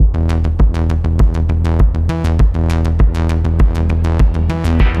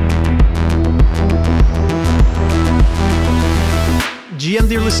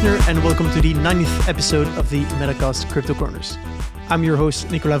listener, and welcome to the 90th episode of the Metacast Crypto Corners. I'm your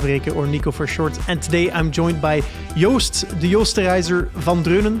host, Nicolas Vreke, or Nico for short, and today I'm joined by Joost, de Joosterijzer van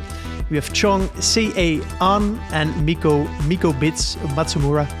Dreunen. We have Chong, C.A. An, and Miko Bits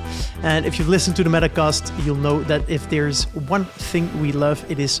Matsumura. And if you've listened to the Metacast, you'll know that if there's one thing we love,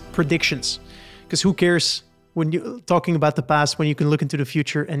 it is predictions. Because who cares when you're talking about the past, when you can look into the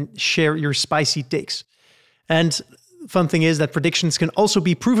future and share your spicy takes. And fun thing is that predictions can also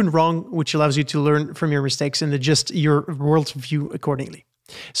be proven wrong, which allows you to learn from your mistakes and adjust your worldview accordingly.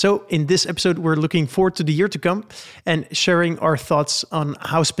 So in this episode, we're looking forward to the year to come and sharing our thoughts on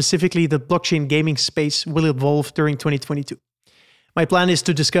how specifically the blockchain gaming space will evolve during 2022. My plan is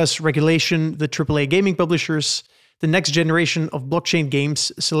to discuss regulation, the AAA gaming publishers, the next generation of blockchain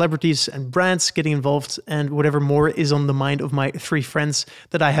games, celebrities and brands getting involved, and whatever more is on the mind of my three friends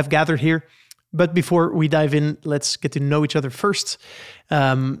that I have gathered here. But before we dive in, let's get to know each other first.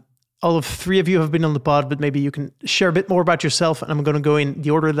 All of three of you have been on the pod, but maybe you can share a bit more about yourself. And I'm going to go in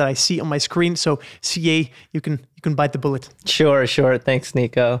the order that I see on my screen. So CA, you can bite the bullet. Sure. Thanks,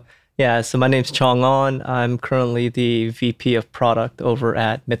 Nico. Yeah, so my name's Chong An. I'm currently the VP of product over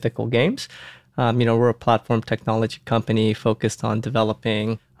at Mythical Games. We're a platform technology company focused on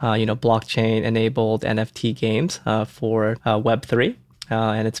developing, blockchain-enabled NFT games for Web3.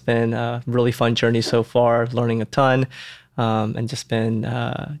 And it's been a really fun journey so far, learning a ton, and just been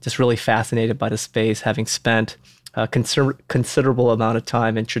just really fascinated by the space, having spent a considerable amount of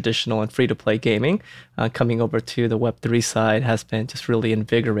time in traditional and free-to-play gaming. Coming over to the Web3 side has been just really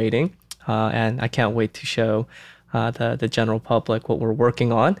invigorating, and I can't wait to show the general public what we're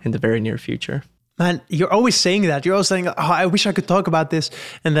working on in the very near future. Man, you're always saying that. You're always saying, I wish I could talk about this,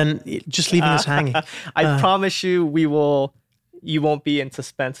 and then just leaving us hanging. I promise you you won't be in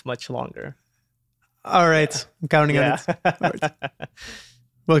suspense much longer. All right. I'm counting on it. All right.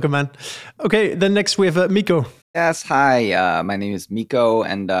 Welcome, man. Okay, then next we have Miko. Yes, hi. My name is Miko,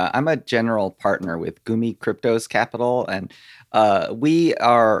 and I'm a general partner with Gumi Cryptos Capital. And we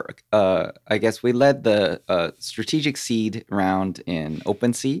are, we led the strategic seed round in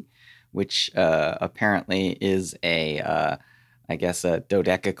OpenSea, which apparently is a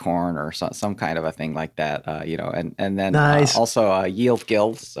dodecacorn or some kind of a thing like that, and then nice. Also Yield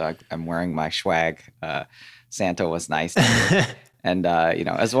Guild. So I'm wearing my swag. Santa was nice. And,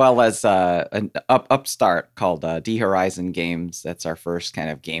 as well as an upstart called D Horizon Games. That's our first kind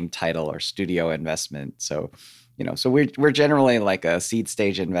of game title or studio investment. So, so we're generally like a seed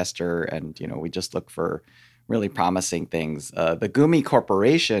stage investor, and, we just look for really promising things. The Gumi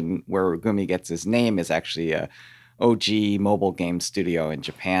Corporation, where Gumi gets his name, is actually a OG mobile game studio in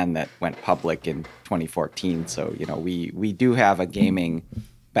Japan that went public in 2014. So, we do have a gaming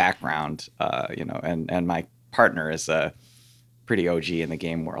background, and my partner is a pretty OG in the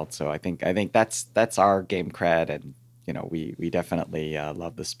game world. So I think that's our game cred, and, we definitely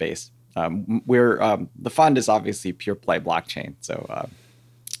love the space. The fund is obviously pure play blockchain. So,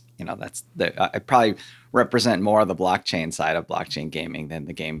 I probably represent more of the blockchain side of blockchain gaming than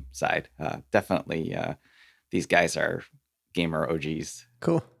the game side. Definitely, these guys are gamer OGs.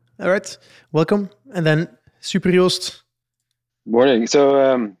 Cool. All right. Welcome. And then Super Joost. Morning.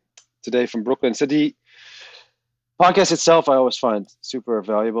 So today from Brooklyn. So the podcast itself, I always find super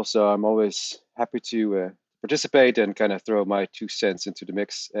valuable. So I'm always happy to participate and kind of throw my 2 cents into the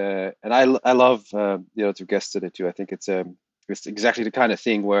mix. And I love, to guest today too. I think it's exactly the kind of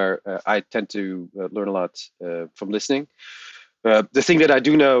thing where I tend to learn a lot from listening. The thing that I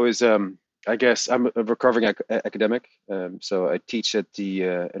do know is, I guess I'm a recovering academic. So I teach at the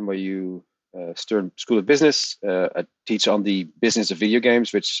NYU Stern School of Business. I teach on the business of video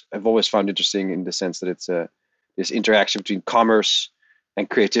games, which I've always found interesting in the sense that it's this interaction between commerce and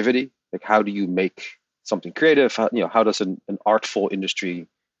creativity. Like, how do you make something creative? How does an artful industry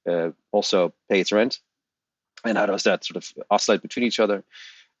also pay its rent? And how does that sort of oscillate between each other?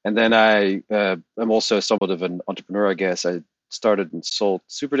 And then I'm also somewhat of an entrepreneur, I guess. I started and sold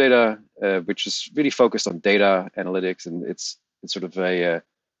Superdata, which is really focused on data analytics, and it's sort of a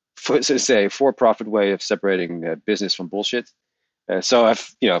for-profit way of separating business from bullshit. So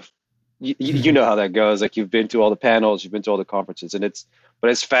I've you know how that goes. Like, you've been to all the panels, you've been to all the conferences, and it's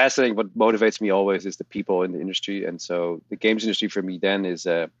fascinating. What motivates me always is the people in the industry, and so the games industry for me then is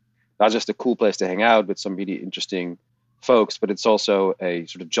not just a cool place to hang out with some really interesting folks, but it's also a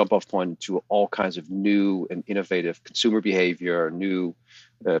sort of jump off point to all kinds of new and innovative consumer behavior, new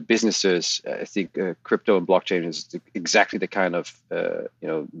businesses. I think crypto and blockchain is exactly the kind of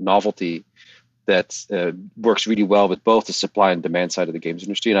novelty that works really well with both the supply and demand side of the games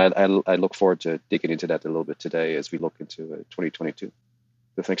industry. And I look forward to digging into that a little bit today as we look into 2022.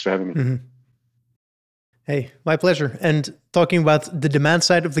 So thanks for having me. Mm-hmm. Hey, my pleasure. And talking about the demand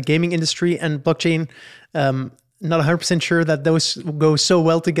side of the gaming industry and blockchain, not 100% sure that those go so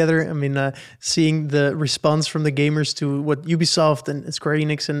well together. I mean, seeing the response from the gamers to what Ubisoft and Square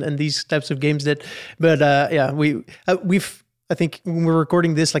Enix and these types of games did. But yeah, we've I think when we're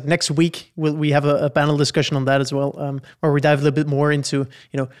recording this, like next week, we have a panel discussion on that as well, where we dive a little bit more into,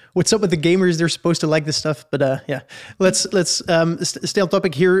 what's up with the gamers. They're supposed to like this stuff, but yeah, let's stay on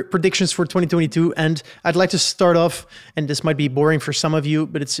topic here. Predictions for 2022, and I'd like to start off, and this might be boring for some of you,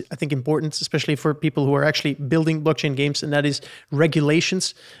 but it's I think important, especially for people who are actually building blockchain games, and that is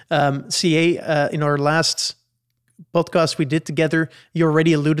regulations. CA in our last podcast we did together, you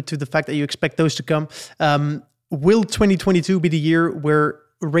already alluded to the fact that you expect those to come. Will 2022 be the year where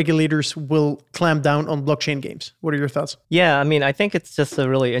regulators will clamp down on blockchain games? What are your thoughts? Yeah, I mean, I think it's just a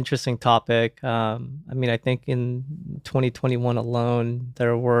really interesting topic. I mean, I think in 2021 alone,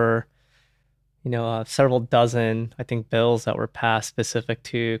 there were, several dozen, I think, bills that were passed specific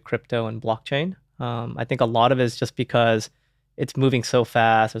to crypto and blockchain. I think a lot of it is just because it's moving so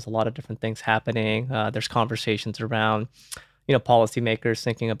fast. There's a lot of different things happening. There's conversations around policymakers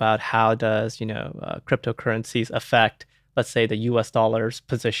thinking about how does, cryptocurrencies affect, let's say, the US dollar's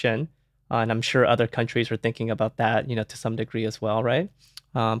position. And I'm sure other countries are thinking about that, to some degree as well, right?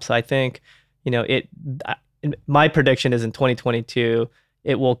 So I think, my prediction is in 2022,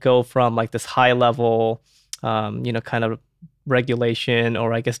 it will go from like this high level, kind of regulation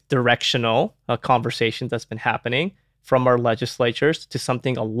or I guess directional conversations that's been happening from our legislatures to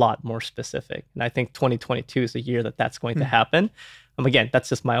something a lot more specific. And I think 2022 is the year that that's going to happen. Again, that's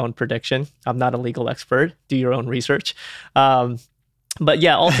just my own prediction. I'm not a legal expert. Do your own research. But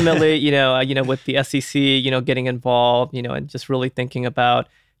yeah, ultimately, with the SEC, getting involved, and just really thinking about,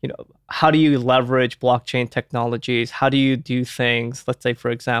 how do you leverage blockchain technologies? How do you do things? Let's say, for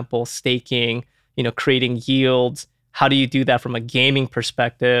example, staking, creating yields. How do you do that from a gaming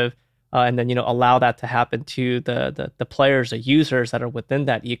perspective? And then, allow that to happen to the players, the users that are within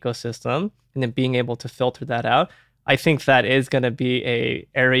that ecosystem, and then being able to filter that out. I think that is going to be a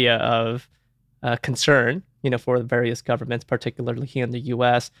area of concern, for the various governments, particularly here in the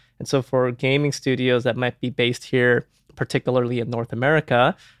U.S. And so for gaming studios that might be based here, particularly in North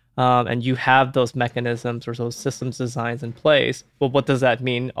America, and you have those mechanisms or those systems designs in place, well, what does that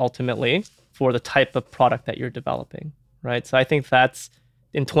mean ultimately for the type of product that you're developing, right? So I think that's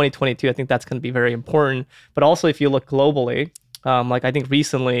in 2022, I think that's going to be very important. But also, if you look globally, like I think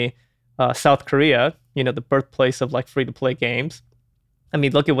recently, South Korea, the birthplace of like free-to-play games. I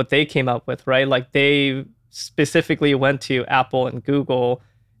mean, look at what they came up with, right? Like they specifically went to Apple and Google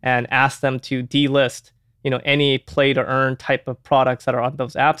and asked them to delist, any play-to-earn type of products that are on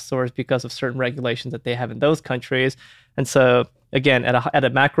those app stores because of certain regulations that they have in those countries. And so, again, at a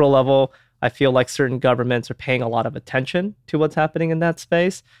macro level, I feel like certain governments are paying a lot of attention to what's happening in that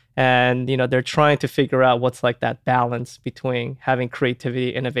space. And, they're trying to figure out what's like that balance between having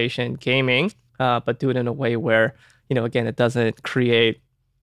creativity, innovation, gaming, but do it in a way where, again, it doesn't create,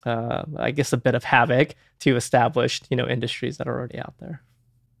 I guess, a bit of havoc to established, industries that are already out there.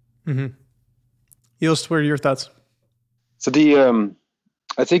 Mm-hmm. Joost, what are your thoughts? So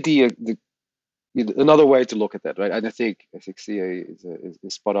I think another way to look at that, right? And I think CA is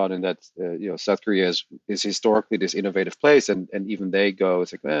spot on in that South Korea is historically this innovative place, and even they go,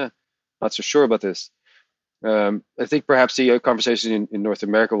 it's like, not so sure about this. I think perhaps the conversation in North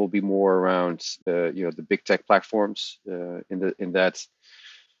America will be more around the big tech platforms in that.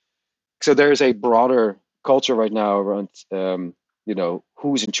 So there is a broader culture right now around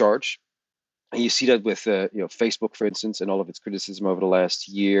who's in charge. And you see that with Facebook, for instance, and all of its criticism over the last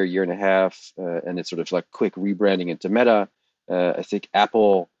year and a half, and it's sort of like quick rebranding into Meta. I think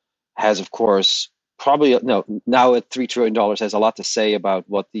Apple has, of course, probably now at $3 trillion has a lot to say about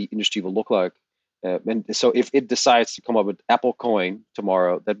what the industry will look like. And so if it decides to come up with Apple Coin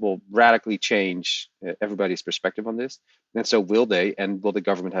tomorrow, that will radically change everybody's perspective on this. And so will they, and will the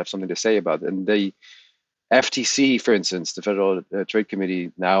government have something to say about it? And the FTC, for instance, the Federal Trade Committee,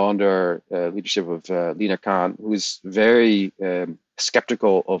 now under leadership of Lina Khan, who is very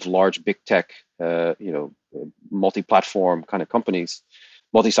skeptical of large big tech, multi-platform kind of companies,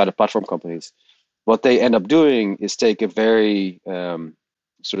 multi-sided platform companies. What they end up doing is take a very I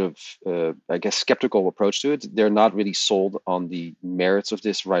guess, skeptical approach to it. They're not really sold on the merits of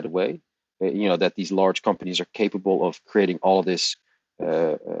this right away. That these large companies are capable of creating all of this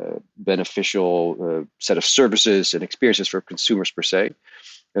beneficial set of services and experiences for consumers per se.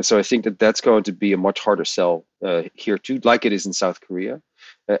 And so I think that that's going to be a much harder sell here too, like it is in South Korea.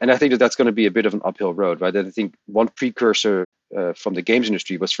 And I think that that's going to be a bit of an uphill road, right? And I think one precursor from the games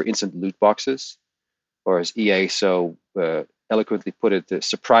industry was, for instance, loot boxes, or as EA so eloquently put it, the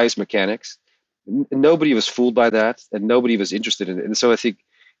surprise mechanics. Nobody was fooled by that, and nobody was interested in it. And so I think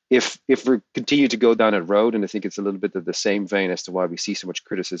if we continue to go down that road, and I think it's a little bit of the same vein as to why we see so much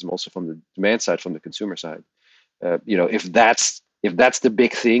criticism also from the demand side, from the consumer side. If that's the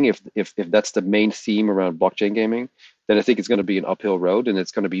big thing, if that's the main theme around blockchain gaming, then I think it's going to be an uphill road, and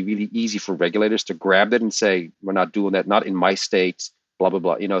it's going to be really easy for regulators to grab that and say, we're not doing that, not in my state, blah blah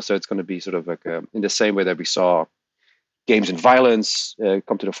blah. So it's going to be sort of like in the same way that we saw games and violence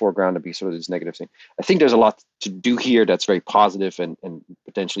come to the foreground and be sort of this negative thing. I think there's a lot to do here that's very positive and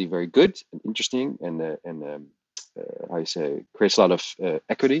potentially very good and interesting, and how you say, creates a lot of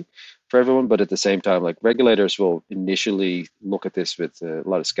equity for everyone. But at the same time, like, regulators will initially look at this with a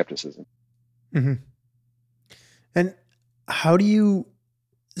lot of skepticism. Mm-hmm. And how do you,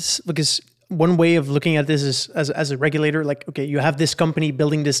 because one way of looking at this is as a regulator, like, okay, you have this company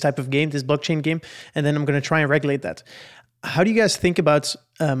building this type of game, this blockchain game, and then I'm going to try and regulate that. How do you guys think about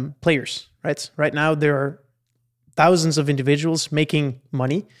players, right? Right now, there are thousands of individuals making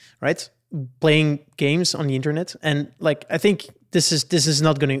money, right? Playing games on the internet. And like, I think this is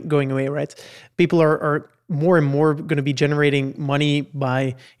not going away, right? People are more and more going to be generating money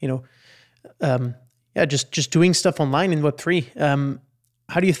by, just doing stuff online in Web3.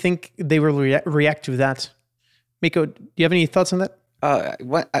 How do you think they will react to that? Miko, do you have any thoughts on that?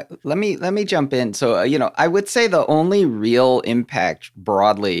 Let me jump in. So, I would say the only real impact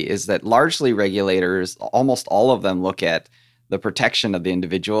broadly is that largely regulators, almost all of them, look at the protection of the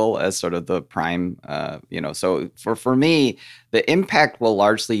individual as sort of the prime, So for me, the impact will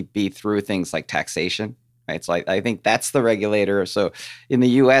largely be through things like taxation. Right. So I think that's the regulator. So in the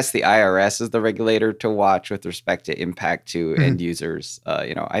US, the IRS is the regulator to watch with respect to impact to end users.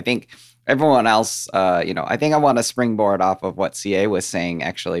 I think everyone else, I think I want to springboard off of what CA was saying,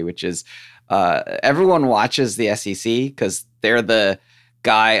 actually, which is everyone watches the SEC because they're the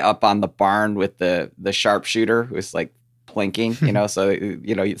guy up on the barn with the sharpshooter who's like plinking,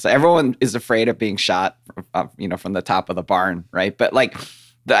 so everyone is afraid of being shot, from the top of the barn. Right. But like,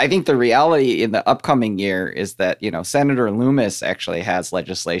 I think the reality in the upcoming year is that, Senator Loomis actually has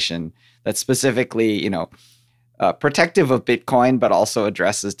legislation that's specifically, protective of Bitcoin, but also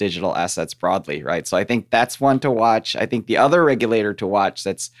addresses digital assets broadly, right? So I think that's one to watch. I think the other regulator to watch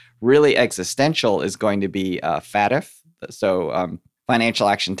that's really existential is going to be FATF, so Financial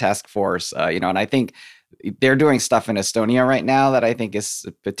Action Task Force, and I think they're doing stuff in Estonia right now that I think is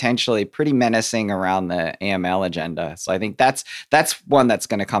potentially pretty menacing around the AML agenda. So I think that's one that's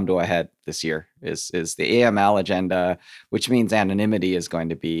going to come to a head this year is the AML agenda, which means anonymity is going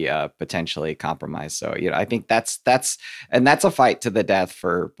to be potentially compromised. So I think that's a fight to the death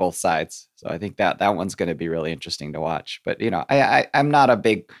for both sides. So I think that one's going to be really interesting to watch. But I'm not a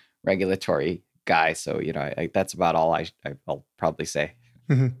big regulatory guy, so that's about all I'll probably say.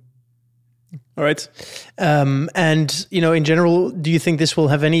 Mm-hmm. All right. And, in general, do you think this will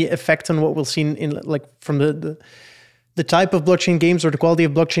have any effect on what we'll see in like from the type of blockchain games or the quality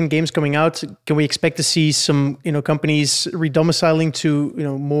of blockchain games coming out? Can we expect to see some, companies redomiciling to,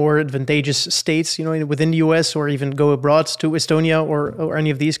 more advantageous states, within the US, or even go abroad to Estonia or any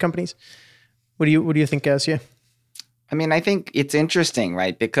of these companies? What do you think, Kaz? Yeah. I mean, I think it's interesting,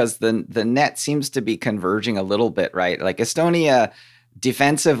 right? Because the net seems to be converging a little bit, right? Like Estonia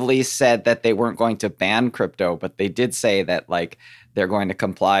defensively said that they weren't going to ban crypto, but they did say that like they're going to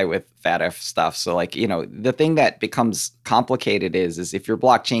comply with FATF stuff. So like, the thing that becomes complicated is if your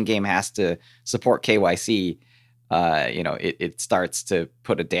blockchain game has to support KYC, it starts to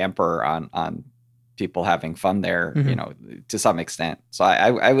put a damper on people having fun there, to some extent. So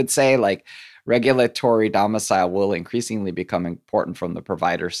I would say like regulatory domicile will increasingly become important from the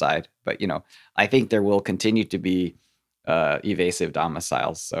provider side. But, I think there will continue to be evasive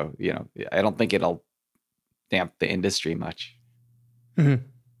domiciles. So, I don't think it'll damp the industry much. Mm-hmm.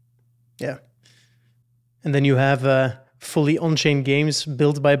 Yeah. And then you have fully on-chain games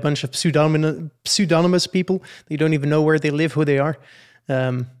built by a bunch of pseudonymous people that you don't even know where they live, who they are.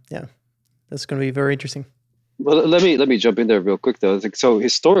 That's going to be very interesting. Well, let me jump in there real quick though. So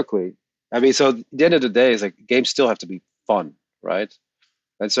historically, so at the end of the day, it's like games still have to be fun, right?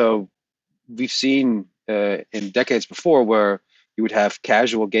 And so we've seen in decades before where you would have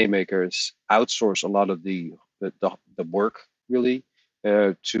casual game makers outsource a lot of the work really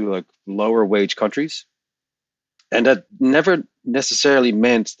to like lower wage countries, and that never necessarily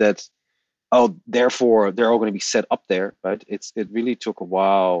meant that therefore they're all going to be set up there, right? It really took a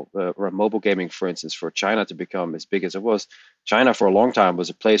while, around mobile gaming, for instance, for China to become as big as it was. China for a long time was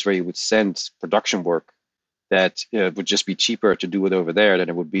a place where you would send production work that it would just be cheaper to do it over there than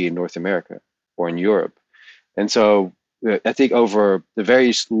it would be in North America or in Europe. And so I think over the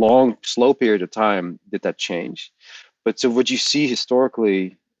very long, slow period of time did that change. But so what you see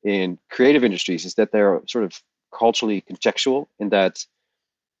historically in creative industries is that they're sort of culturally contextual, in that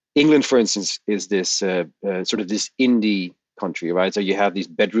England, for instance, is this sort of this indie country, right? So you have these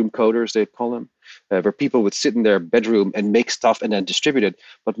bedroom coders, they call them, where people would sit in their bedroom and make stuff and then distribute it.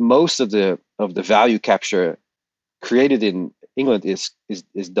 But most of the value capture created in England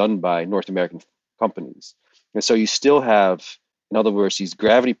is done by North American companies. And so you still have, in other words, these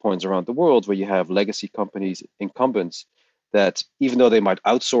gravity points around the world where you have legacy companies, incumbents, that even though they might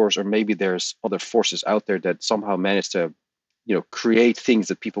outsource, or maybe there's other forces out there that somehow manage to, create things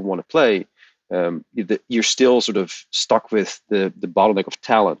that people want to play, you're still sort of stuck with the bottleneck of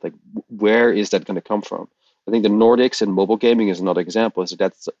talent. Like, where is that going to come from? I think the Nordics and mobile gaming is another example. So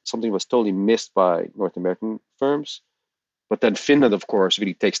that's something that was totally missed by North American firms. But then Finland, of course,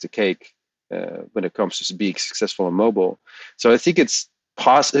 really takes the cake when it comes to being successful on mobile. So I think it's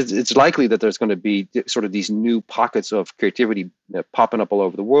likely that there's going to be sort of these new pockets of creativity popping up all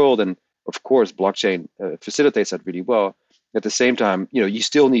over the world. And of course, blockchain facilitates that really well. At the same time, you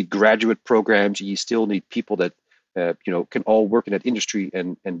still need graduate programs. You still need people that can all work in that industry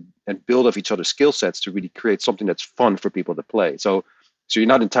and build off each other's skill sets to really create something that's fun for people to play. So you're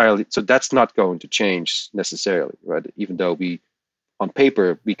not entirely, so that's not going to change necessarily, right? Even though on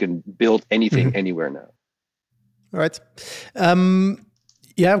paper, we can build anything anywhere now. All right.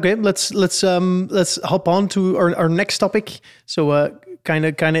 Yeah. Okay. Let's hop on to our next topic. So kind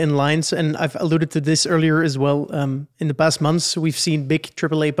of in lines, and I've alluded to this earlier as well. In the past months, we've seen big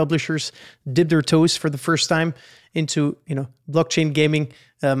AAA publishers dip their toes for the first time into blockchain gaming.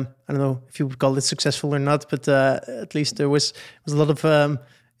 I don't know if you would call it successful or not, but at least there was a lot of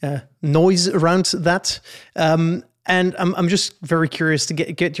noise around that. And I'm just very curious to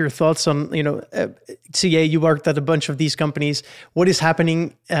get your thoughts on, CA, you worked at a bunch of these companies. What is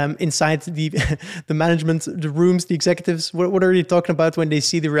happening inside the management, the rooms, the executives? What are they talking about when they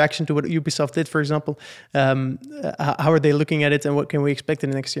see the reaction to what Ubisoft did, for example? How are they looking at it, and what can we expect in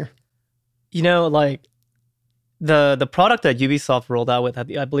the next year? Like the product that Ubisoft rolled out with,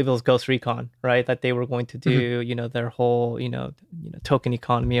 I believe it was Ghost Recon, right? That they were going to do, their whole, token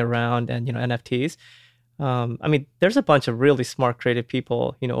economy around and, NFTs. There's a bunch of really smart, creative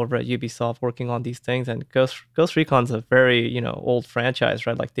people, over at Ubisoft working on these things. And Ghost Recon's a very, old franchise,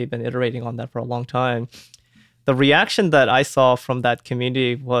 right? Like, they've been iterating on that for a long time. The reaction that I saw from that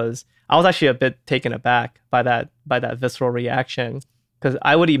community was, I was actually a bit taken aback by that visceral reaction, because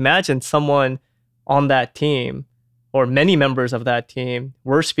I would imagine someone on that team, or many members of that team,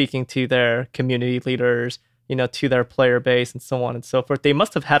 were speaking to their community leaders, to their player base and so on and so forth. They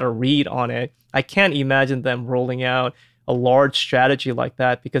must have had a read on it. I can't imagine them rolling out a large strategy like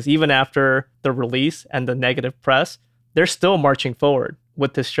that, because even after the release and the negative press, they're still marching forward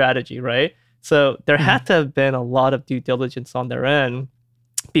with this strategy, right? So there had to have been a lot of due diligence on their end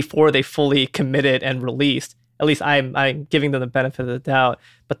before they fully committed and released. At least I'm giving them the benefit of the doubt.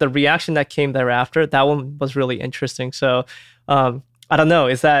 But the reaction that came thereafter, that one was really interesting. So I don't know.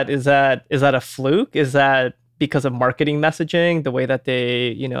 Is that a fluke? Is that because of marketing messaging, the way that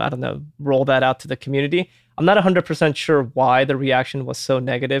they, roll that out to the community? I'm not 100% sure why the reaction was so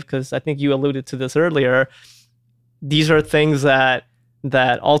negative, because I think you alluded to this earlier. These are things that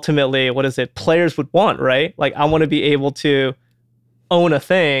ultimately, players would want, right? Like, I want to be able to own a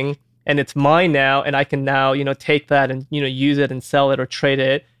thing, and it's mine now, and I can now, take that and, use it and sell it or trade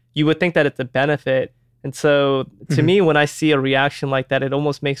it. You would think that it's a benefit. And so to me, when I see a reaction like that, it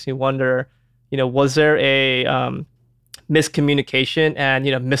almost makes me wonder, was there a miscommunication and,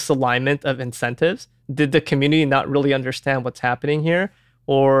 misalignment of incentives? Did the community not really understand what's happening here?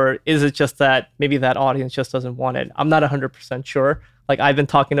 Or is it just that maybe that audience just doesn't want it? I'm not 100% sure. Like, I've been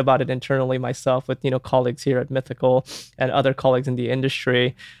talking about it internally myself with, colleagues here at Mythical and other colleagues in the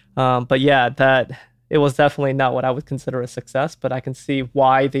industry. But yeah, that it was definitely not what I would consider a success, but I can see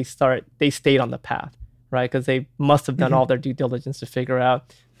why they stayed on the path, right? Because they must have done all their due diligence to figure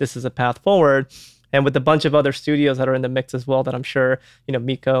out this is a path forward. And with a bunch of other studios that are in the mix as well, that I'm sure,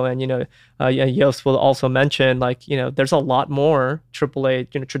 Miko and, Joost will also mention, like, there's a lot more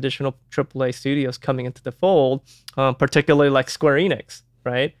AAA, traditional AAA studios coming into the fold, particularly like Square Enix,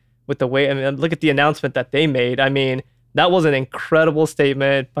 right? With the way, look at the announcement that they made. That was an incredible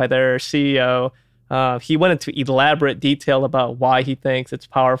statement by their CEO. He went into elaborate detail about why he thinks it's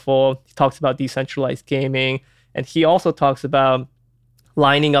powerful. He talks about decentralized gaming, and he also talks about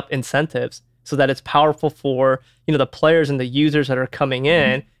lining up incentives so that it's powerful for, the players and the users that are coming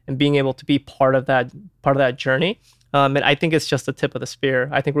in and being able to be part of that journey. And I think it's just the tip of the spear.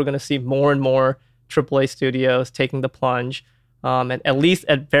 I think we're going to see more and more AAA studios taking the plunge, and at least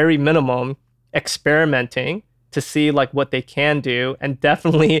at very minimum, experimenting to see like what they can do, and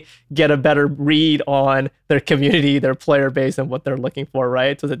definitely get a better read on their community, their player base, and what they're looking for,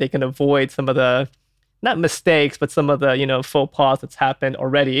 right? So that they can avoid some of the, not mistakes, but some of the, faux pas that's happened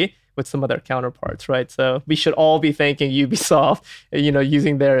already with some of their counterparts, right? So we should all be thanking Ubisoft,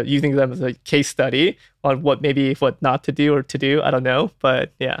 using them as a case study on what not to do or to do. I don't know,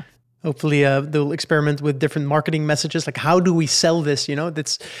 but yeah. Hopefully they'll experiment with different marketing messages. Like, how do we sell this?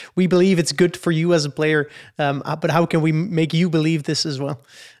 We believe it's good for you as a player, but how can we make you believe this as well?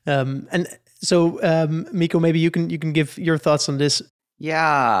 And so, Mikko, maybe you can give your thoughts on this.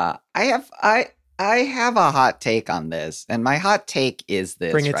 Yeah, I have a hot take on this, and my hot take is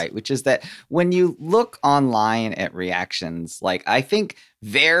this, right? Which is that when you look online at reactions, like, I think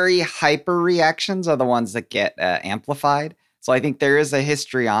very hyper reactions are the ones that get amplified. So I think there is a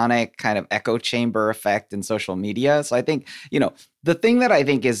histrionic kind of echo chamber effect in social media. So I think, the thing that I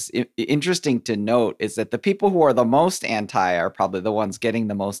think is interesting to note is that the people who are the most anti are probably the ones getting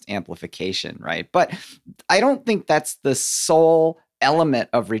the most amplification, right? But I don't think that's the sole element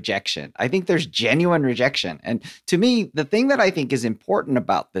of rejection. I think there's genuine rejection. And to me, the thing that I think is important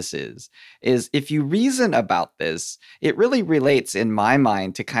about this is if you reason about this, it really relates in my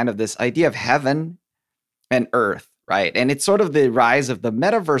mind to kind of this idea of heaven and earth. Right. And it's sort of the rise of the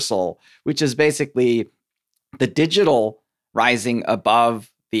metaversal, which is basically the digital rising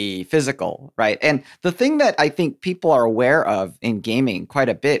above the physical. Right. And the thing that I think people are aware of in gaming quite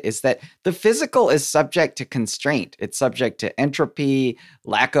a bit is that the physical is subject to constraint. It's subject to entropy,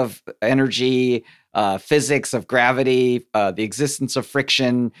 lack of energy, physics of gravity, the existence of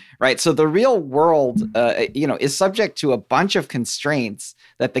friction, right? So the real world, is subject to a bunch of constraints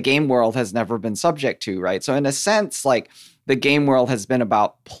that the game world has never been subject to, right? So in a sense, like, the game world has been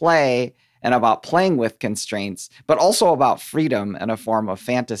about play and about playing with constraints, but also about freedom and a form of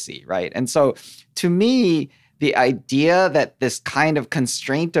fantasy, right? And so to me, the idea that this kind of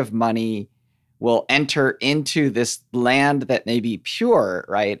constraint of money will enter into this land that may be pure,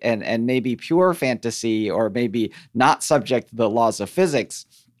 right? And maybe pure fantasy, or maybe not subject to the laws of physics.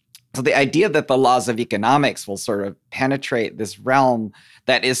 So the idea that the laws of economics will sort of penetrate this realm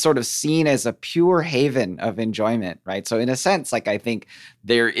that is sort of seen as a pure haven of enjoyment, right? So in a sense, like, I think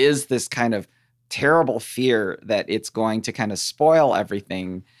there is this kind of terrible fear that it's going to kind of spoil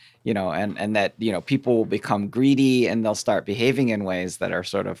everything, and that, people will become greedy and they'll start behaving in ways that are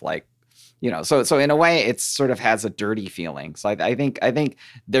sort of like, so in a way, it sort of has a dirty feeling. So I think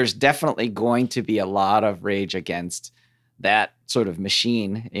there's definitely going to be a lot of rage against that sort of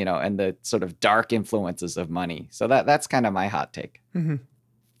machine, and the sort of dark influences of money. So that's kind of my hot take. Mm-hmm.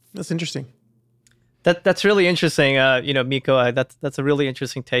 That's interesting. That's really interesting, Mikko. That's a really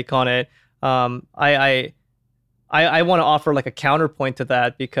interesting take on it. I want to offer like a counterpoint to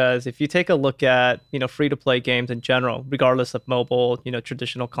that, because if you take a look at, free-to-play games in general, regardless of mobile,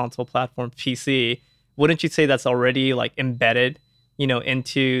 traditional console platform, PC, wouldn't you say that's already like embedded,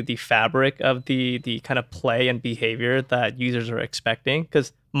 into the fabric of the kind of play and behavior that users are expecting?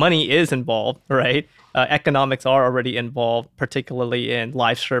 Because money is involved, right? Economics are already involved, particularly in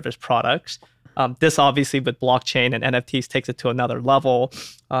live service products. This obviously with blockchain and NFTs takes it to another level.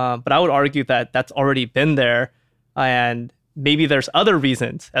 But I would argue that that's already been there. And maybe there's other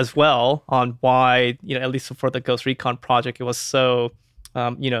reasons as well on why, at least for the Ghost Recon project, it was so,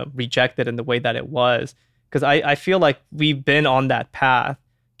 rejected in the way that it was. Because I feel like we've been on that path,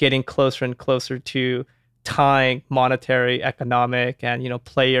 getting closer and closer to tying monetary, economic, and,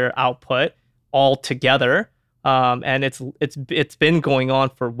 player output all together. And it's been going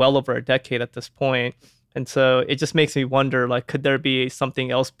on for well over a decade at this point. And so it just makes me wonder, like, could there be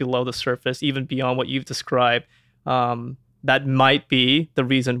something else below the surface, even beyond what you've described, that might be the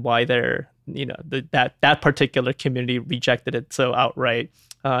reason why they're, that particular community rejected it so outright.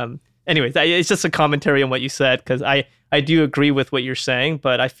 Anyways, it's just a commentary on what you said, because I do agree with what you're saying,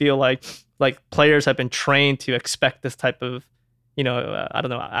 but I feel like players have been trained to expect this type of,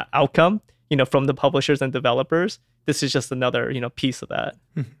 outcome, from the publishers and developers. This is just another, piece of that,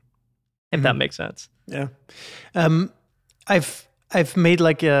 if that makes sense. Yeah. I've made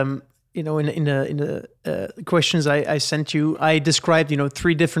like in the questions I sent you, I described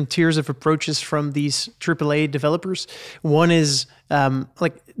 3 different tiers of approaches from these AAA developers. One is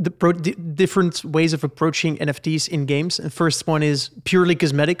like the different ways of approaching NFTs in games. And first one is purely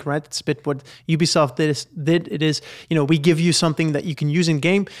cosmetic, right? It's a bit what Ubisoft did. It is, we give you something that you can use in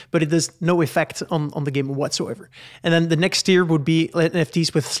game, but it has no effect on the game whatsoever. And then the next tier would be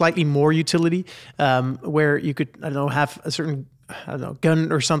NFTs with slightly more utility, where you could, have a certain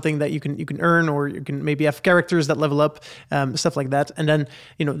gun or something that you can earn, or you can maybe have characters that level up, stuff like that. And then,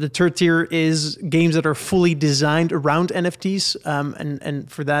 the third tier is games that are fully designed around NFTs.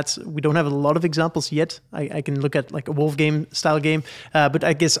 And for that, we don't have a lot of examples yet. I can look at like a Wolf game style game, but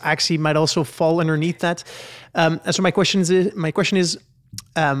I guess Axie might also fall underneath that. And so my question is,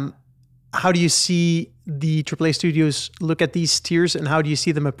 how do you see the AAA studios look at these tiers, and how do you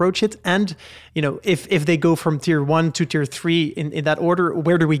see them approach it? And, if they go from tier 1 to tier 3 in that order,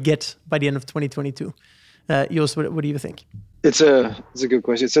 where do we get by the end of 2022? Joost, what do you think? It's a good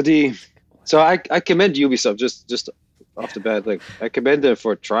question. So I commend Ubisoft just off the bat. Like, I commend them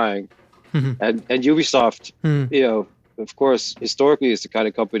for trying, and Ubisoft, of course, historically is the kind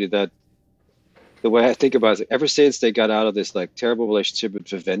of company that, the way I think about it, ever since they got out of this like terrible relationship with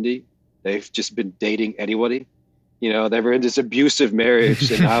Vivendi, they've just been dating anybody. They were in this abusive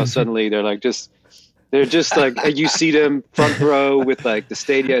marriage, and now suddenly they're just like, and you see them front row with like the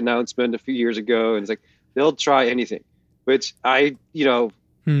Stadia announcement a few years ago, and it's like they'll try anything. Which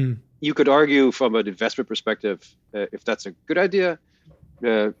you could argue from an investment perspective, if that's a good idea,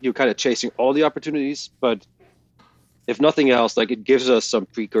 you're kind of chasing all the opportunities. But if nothing else, like, it gives us some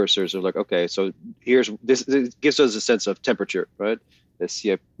precursors of like, okay, so here's this. It gives us a sense of temperature, right? As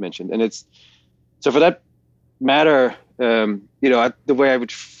Siep mentioned, and it's so for that matter, the way I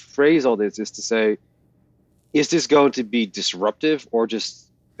would phrase all this is to say, is this going to be disruptive or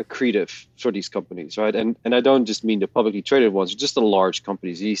just accretive for these companies, right? And I don't just mean the publicly traded ones, just the large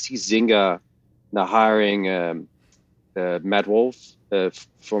companies. You see Zynga now hiring Matt Wolf,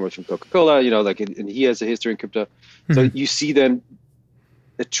 former from Coca-Cola, and he has a history in crypto. So you see them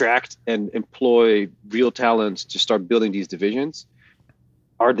attract and employ real talent to start building these divisions.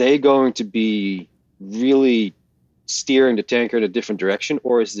 Are they going to be really steering the tanker in a different direction,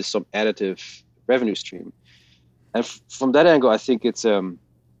 or is this some additive revenue stream? And from that angle, I think it's going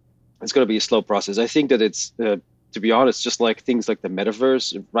to be a slow process. I think that it's, to be honest, just like things like the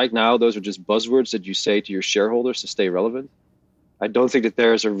metaverse. Right now, those are just buzzwords that you say to your shareholders to stay relevant. I don't think that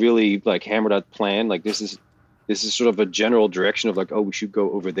there's a really like hammered out plan. Like this is sort of a general direction of like, oh, we should go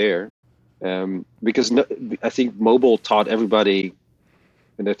over there, because I think mobile taught everybody.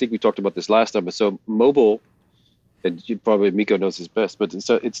 And I think we talked about this last time, but so mobile, and you probably Miko knows this best, but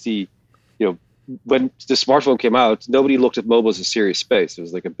it's the, when the smartphone came out, nobody looked at mobile as a serious space. It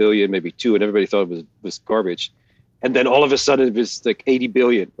was like 1 billion, maybe 2, and everybody thought it was garbage. And then all of a sudden it was like 80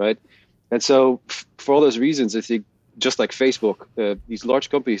 billion, right? And so for all those reasons, I think just like Facebook, these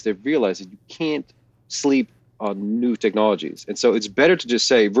large companies, they've realized that you can't sleep on new technologies. And so it's better to just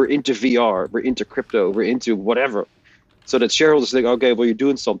say, we're into VR, we're into crypto, we're into whatever. So that shareholders think, okay, well, you're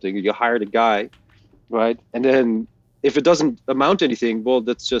doing something, you hired a guy, right? And then if it doesn't amount to anything, well,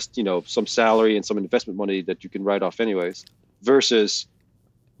 that's just, some salary and some investment money that you can write off anyways, versus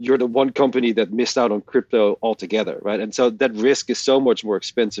you're the one company that missed out on crypto altogether, right? And so that risk is so much more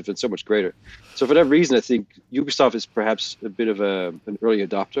expensive and so much greater. So for that reason, I think Ubisoft is perhaps a bit of an early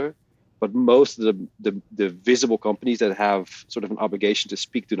adopter, but most of the visible companies that have sort of an obligation to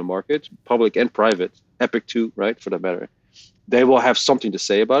speak to the market, public and private, Epic too, right, for that matter, they will have something to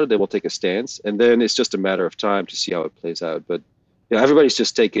say about it. They will take a stance, and then it's just a matter of time to see how it plays out. But everybody's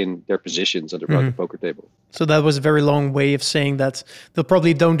just taking their positions around the poker table. So that was a very long way of saying that they'll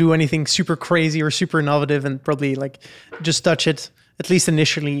probably don't do anything super crazy or super innovative, and probably like just touch it, at least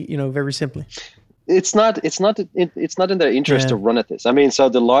initially, very simply. It's not in their interest to run at this. I mean, so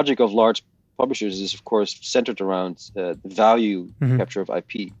the logic of large publishers is, of course, centered around the value capture of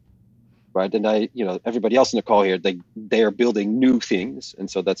IP, right? And everybody else in the call here, they are building new things, and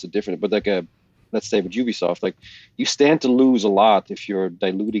so that's a different. But let's say with Ubisoft, like, you stand to lose a lot if you're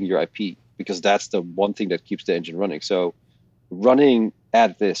diluting your IP, because that's the one thing that keeps the engine running. So running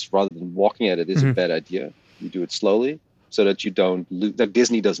at this rather than walking at it is a bad idea. You do it slowly, so that you don't lose. That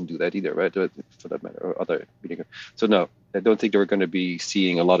Disney doesn't do that either, right? For that matter, or other. So no, I don't think they're going to be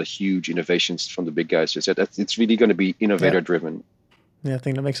seeing a lot of huge innovations from the big guys just yet. It's really going to be innovator driven. Yeah, I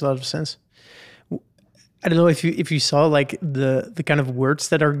think that makes a lot of sense. I don't know if you saw like the kind of words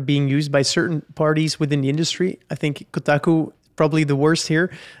that are being used by certain parties within the industry. I think Kotaku probably the worst here,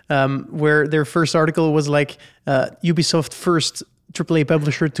 where their first article was like Ubisoft first AAA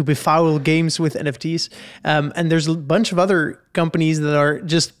publisher to befoul games with NFTs. And there's a bunch of other companies that are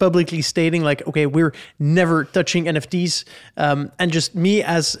just publicly stating like, okay, we're never touching NFTs. And just me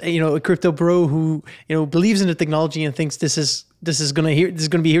as, a crypto bro who, believes in the technology and thinks this is going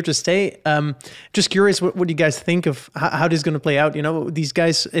to be here to stay. Just curious, what do you guys think of how this is going to play out? These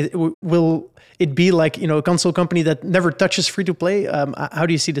guys, will it be like, a console company that never touches free to play? How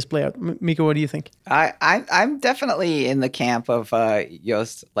do you see this play out? Miko, what do you think? I'm definitely in the camp of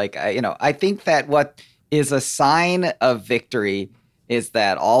Joost. Like, I think that what is a sign of victory is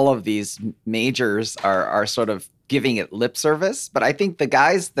that all of these majors are sort of giving it lip service. But I think the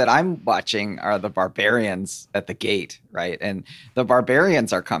guys that I'm watching are the barbarians at the gate, right? And the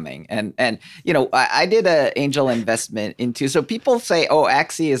barbarians are coming. And I did an angel investment into, so people say, oh,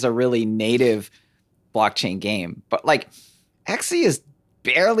 Axie is a really native blockchain game. But like, Axie is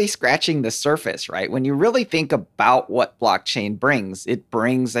barely scratching the surface, right? When you really think about what blockchain brings, it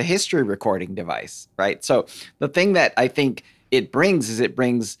brings a history recording device, right? So the thing that I think it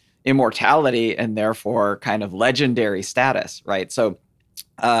brings immortality and therefore kind of legendary status, right? So,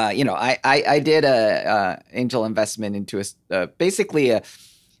 I did a angel investment into basically a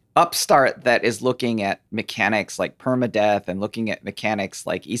upstart that is looking at mechanics like permadeath and looking at mechanics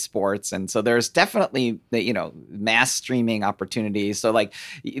like esports. And so there's definitely mass streaming opportunities. So like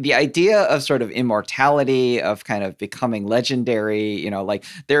the idea of sort of immortality, of kind of becoming legendary, like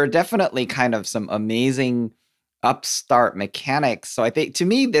there are definitely kind of some amazing upstart mechanics. So I think, to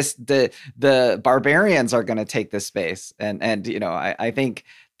me, the barbarians are going to take this space, and I think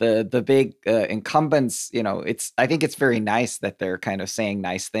the big incumbents, I think it's very nice that they're kind of saying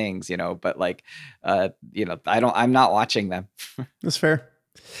nice things, but like, I'm not watching them. That's fair.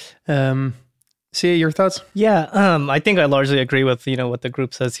 Sia, your thoughts? Yeah, I think I largely agree with what the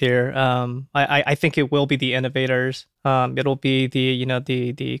group says here. I think it will be the innovators. It'll be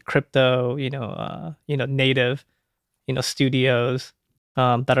the crypto native studios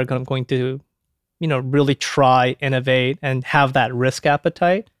that are going to really try, innovate, and have that risk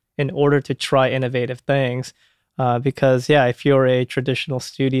appetite in order to try innovative things. Because if you're a traditional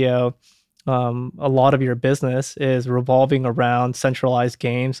studio, a lot of your business is revolving around centralized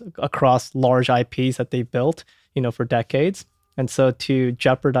games across large IPs that they built, for decades. And so to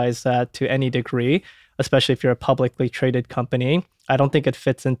jeopardize that to any degree, especially if you're a publicly traded company, I don't think it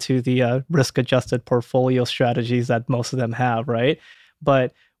fits into the risk-adjusted portfolio strategies that most of them have, right?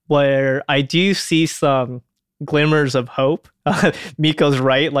 But where I do see some glimmers of hope, Miko's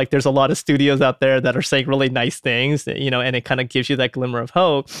right. Like, there's a lot of studios out there that are saying really nice things, and it kind of gives you that glimmer of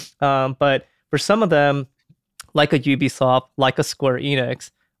hope. But for some of them, like a Ubisoft, like a Square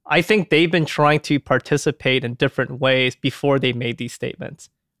Enix, I think they've been trying to participate in different ways before they made these statements,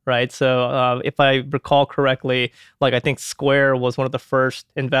 right? So if I recall correctly, like I think Square was one of the first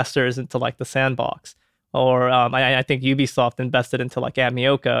investors into like the Sandbox, or I think Ubisoft invested into like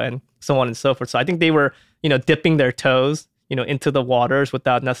Amioka and so on and so forth. So I think they were, dipping their toes, into the waters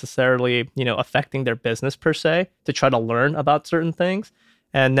without necessarily, affecting their business per se, to try to learn about certain things.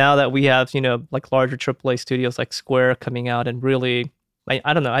 And now that we have, like larger AAA studios like Square coming out and really,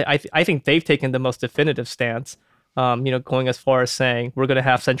 I don't know, I think they've taken the most definitive stance, going as far as saying we're going to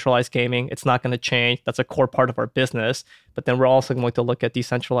have centralized gaming. It's not going to change. That's a core part of our business. But then we're also going to look at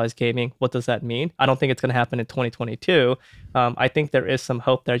decentralized gaming. What does that mean? I don't think it's going to happen in 2022. I think there is some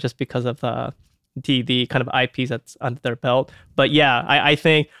hope there just because of the kind of IPs that's under their belt. But yeah, I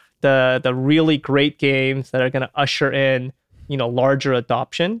think the really great games that are going to usher in, larger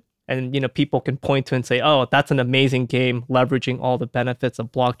adoption, and people can point to and say, oh, that's an amazing game leveraging all the benefits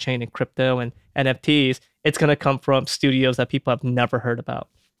of blockchain and crypto and NFTs. It's going to come from studios that people have never heard about,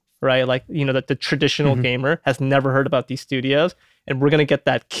 right? Like, that the traditional gamer has never heard about these studios, and we're going to get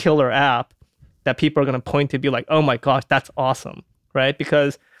that killer app that people are going to point to, be like, oh my gosh, that's awesome, right?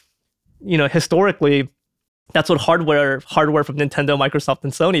 Because historically, that's what hardware from Nintendo, Microsoft,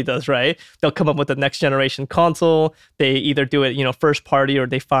 and Sony does, right? They'll come up with the next generation console. They either do it, first party, or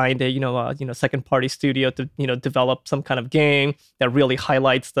they find a second party studio to develop some kind of game that really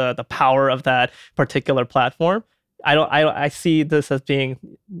highlights the power of that particular platform. I see this as being,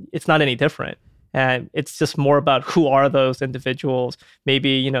 it's not any different. And it's just more about who are those individuals.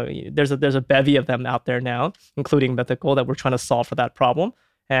 Maybe, there's a bevy of them out there now, including Mythical, that we're trying to solve for that problem.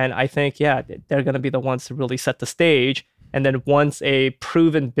 And I think, they're going to be the ones to really set the stage. And then once a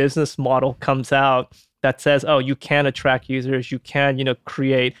proven business model comes out that says, oh, you can attract users, you can,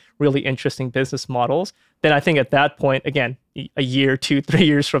 create really interesting business models, then I think at that point, again, a year, 2-3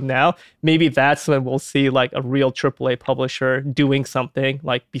 years from now, maybe that's when we'll see like a real AAA publisher doing something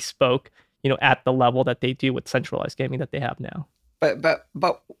like bespoke, at the level that they do with centralized gaming that they have now. But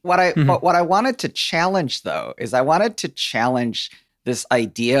what I wanted to challenge though is I wanted to challenge this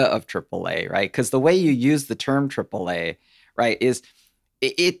idea of AAA, right? Because the way you use the term AAA, right, is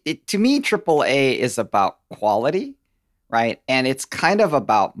it to me AAA is about quality, right? And it's kind of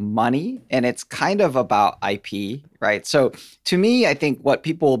about money and it's kind of about IP, right? So to me, I think what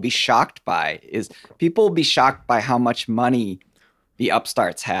people will be shocked by is people will be shocked by how much money the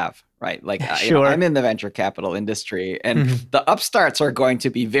upstarts have, right? Like Sure. I'm in the venture capital industry, and the upstarts are going to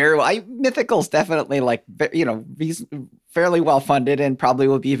be Mythical's definitely like fairly well funded and probably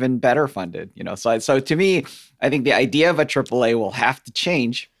will be even better funded. So to me, I think the idea of a AAA will have to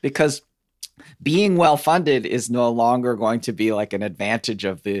change because being well funded is no longer going to be like an advantage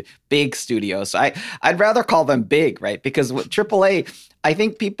of the big studios. I'd rather call them big, right? Because with AAA, I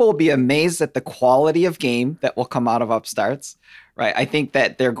think people will be amazed at the quality of game that will come out of upstarts, right? I think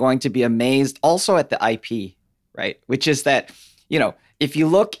that they're going to be amazed also at the IP, right? Which is that, if you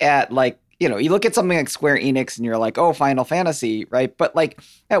look at you look at something like Square Enix and you're like, oh, Final Fantasy, right? But like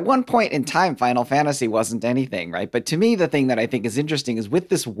at one point in time, Final Fantasy wasn't anything, right? But to me, the thing that I think is interesting is with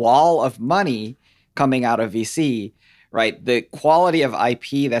this wall of money coming out of VC, right? The quality of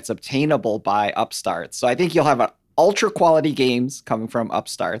IP that's obtainable by upstarts. So I think you'll have ultra quality games coming from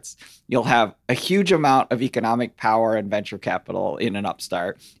upstarts. You'll have a huge amount of economic power and venture capital in an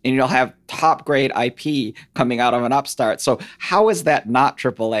upstart, and you'll have top grade IP coming out of an upstart. So how is that not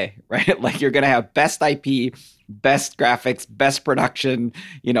AAA, right? Like you're going to have best IP, best graphics, best production,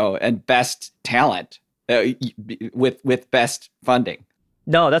 and best talent with best funding.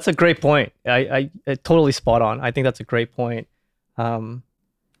 No, that's a great point. I totally spot on. I think that's a great point. I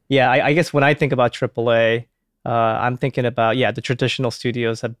guess when I think about AAA, I'm thinking about, the traditional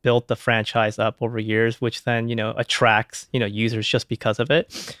studios have built the franchise up over years, which then, attracts, users just because of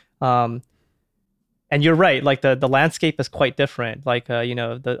it. And you're right, like the landscape is quite different. Like,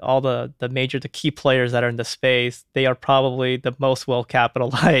 all the key players that are in the space, they are probably the most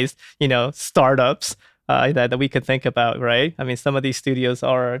well-capitalized, startups that we could think about, right? I mean, some of these studios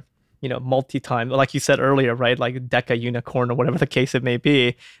are, multi-time, like you said earlier, right? Like Deca Unicorn or whatever the case it may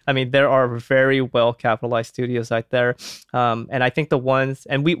be. I mean, there are very well-capitalized studios out there. And I think the ones,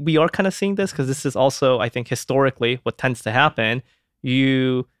 and we are kind of seeing this because this is also, I think, historically what tends to happen.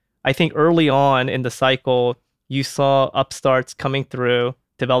 I think early on in the cycle, you saw upstarts coming through,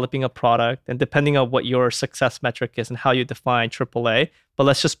 developing a product, and depending on what your success metric is and how you define AAA, but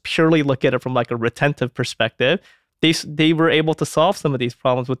let's just purely look at it from like a retentive perspective. They were able to solve some of these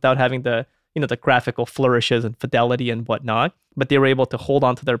problems without having the graphical flourishes and fidelity and whatnot, but they were able to hold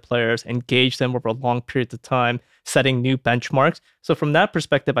on to their players, engage them over a long period of time, setting new benchmarks. So from that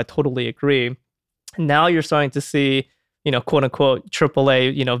perspective, I totally agree. Now you're starting to see, quote unquote,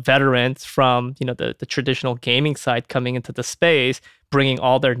 AAA, veterans from, the traditional gaming side coming into the space, bringing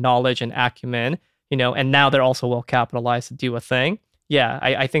all their knowledge and acumen, and now they're also well capitalized to do a thing. Yeah,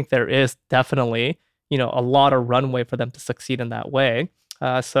 I think there is definitely, a lot of runway for them to succeed in that way.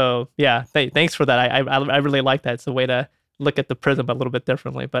 So yeah, thanks for that. I really like that. It's a way to look at the prism a little bit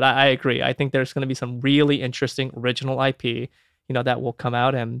differently. But I agree. I think there's going to be some really interesting original IP, that will come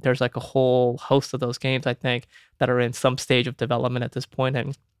out, and there's like a whole host of those games I think that are in some stage of development at this point.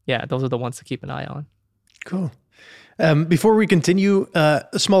 And yeah, those are the ones to keep an eye on. Cool. Before we continue, a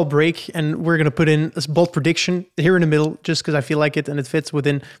small break, and we're going to put in a bold prediction here in the middle, just because I feel like it and it fits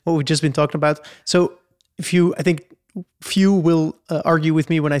within what we've just been talking about. So I think few will argue with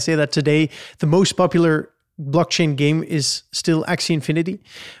me when I say that today the most popular blockchain game is still Axie Infinity.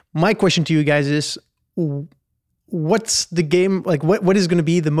 My question to you guys is, what's the game, like what is going to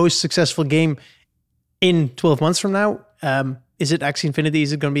be the most successful game in 12 months from now? Is it Axie Infinity?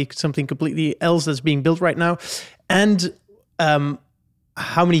 Is it going to be something completely else that's being built right now? And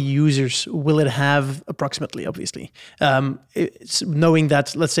how many users will it have approximately, obviously? It's knowing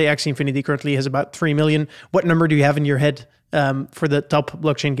that, let's say Axie Infinity currently has about 3 million. What number do you have in your head for the top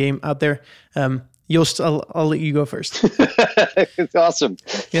blockchain game out there? Joost, I'll let you go first. It's awesome.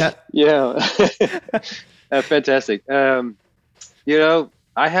 Yeah. Fantastic. I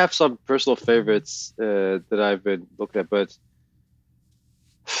have some personal favorites that I've been looking at, but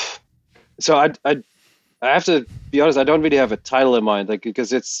so I have to be honest. I don't really have a title in mind, like,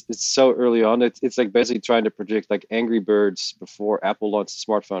 because it's so early on. It's like basically trying to predict like Angry Birds before Apple launched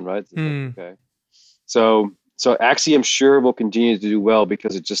the smartphone, right? Okay. So Axie, I'm sure, will continue to do well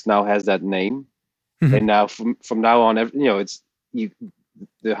because it just now has that name, and now from now on, it's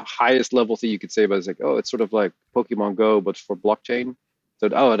the highest level thing you could say about it is like, oh, it's sort of like Pokemon Go but for blockchain. So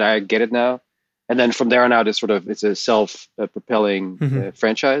I get it now. And then from there on out, it's a self-propelling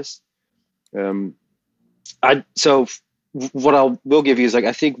franchise. So what I will give you is like,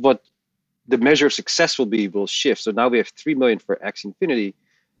 I think what the measure of success will shift. So now we have 3 million for Axie Infinity.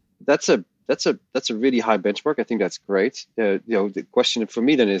 That's a really high benchmark. I think that's great. The question for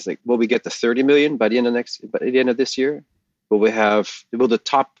me then is like, will we get to 30 million by the end of this year? Will the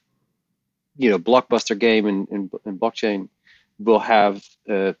top, blockbuster game in blockchain will have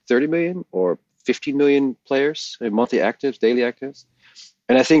 30 million or 15 million players, monthly actives, daily actives?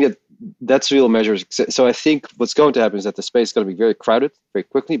 And I think that's real measures. So I think what's going to happen is that the space is going to be very crowded very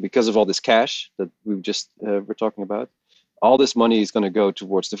quickly because of all this cash that we just were talking about. All this money is going to go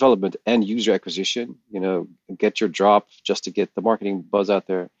towards development and user acquisition. Get your drop just to get the marketing buzz out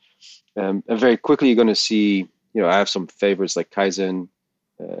there. And very quickly you're going to see. I have some favorites like Kaizen.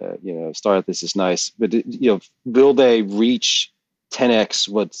 Startup. This is nice, but will they reach 10x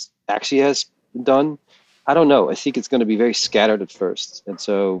what Axie has done? I don't know. I think it's going to be very scattered at first. And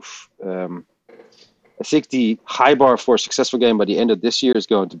so I think the high bar for a successful game by the end of this year is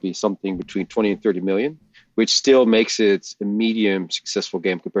going to be something between 20 and 30 million, which still makes it a medium successful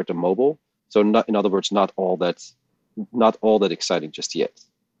game compared to mobile. So in other words, not all that exciting just yet,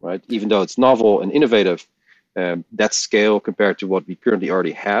 right? Even though it's novel and innovative, that scale compared to what we currently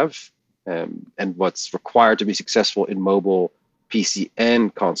already have and what's required to be successful in mobile, PC,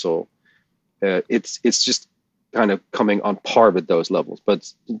 and console, it's just kind of coming on par with those levels.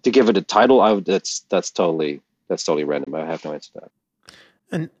 But to give it a title, that's totally random. I have no answer to that.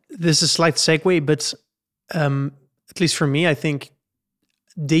 And this is a slight segue, but at least for me, I think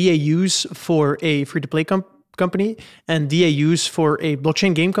DAUs for a free-to-play company and DAUs for a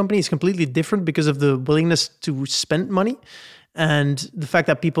blockchain game company is completely different because of the willingness to spend money. And the fact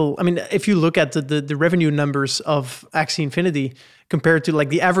that people, I mean, if you look at the revenue numbers of Axie Infinity compared to like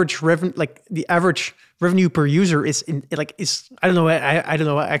the average revenue per user is I don't know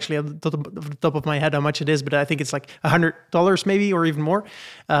actually on the top of my head how much it is, but I think it's like $100 maybe or even more.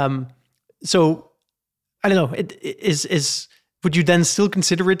 So I don't know. It is. Would you then still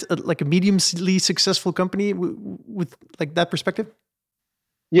consider it like a mediumly successful company with like that perspective?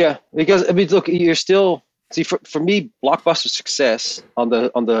 Yeah, because I mean, look, you're still. See, for me, blockbuster success on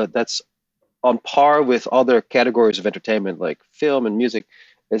that's on par with other categories of entertainment like film and music.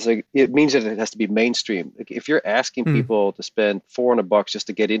 It's like it means that it has to be mainstream. Like if you're asking people to spend $400 just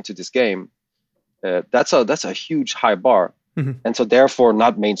to get into this game, that's a huge high bar, and so therefore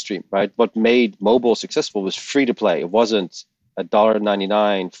not mainstream, right? What made mobile successful was free to play. It wasn't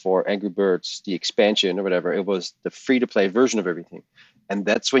 $1.99 for Angry Birds, the expansion or whatever. It was the free to play version of everything. And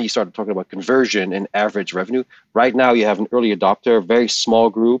that's when you started talking about conversion and average revenue. Right now, you have an early adopter, very small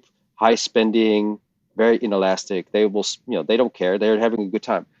group, high spending, very inelastic. They will, they don't care. They're having a good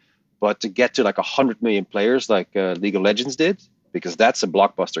time. But to get to like 100 million players, like League of Legends did, because that's a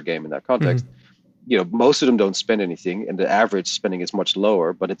blockbuster game in that context. Most of them don't spend anything, and the average spending is much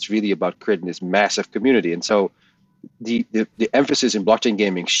lower. But it's really about creating this massive community. And so, the emphasis in blockchain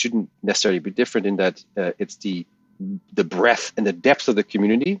gaming shouldn't necessarily be different in that it's the breadth and the depth of the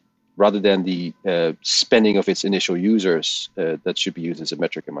community rather than the spending of its initial users that should be used as a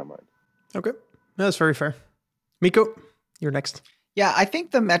metric in my mind. Okay, that's very fair. Miko, you're next. Yeah, I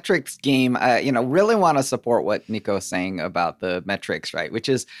think the metrics game, really want to support what Nico's saying about the metrics, right? Which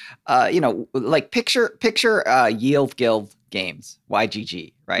is, like picture Yield Guild Games,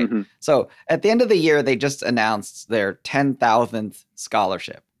 YGG, right? So at the end of the year, they just announced their 10,000th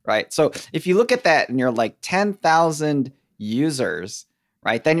scholarship. Right. So if you look at that and you're like 10,000 users,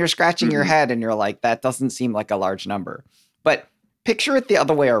 right, then you're scratching your head and you're like, that doesn't seem like a large number. But picture it the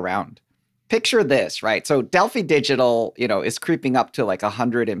other way around. Picture this, right? So Delphi Digital, is creeping up to like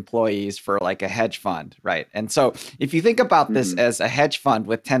 100 employees for like a hedge fund, right? And so if you think about this as a hedge fund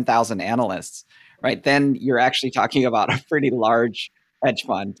with 10,000 analysts, right, then you're actually talking about a pretty large hedge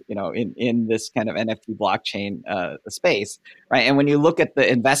fund, in this kind of NFT blockchain space, right? And when you look at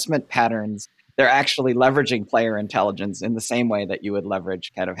the investment patterns, they're actually leveraging player intelligence in the same way that you would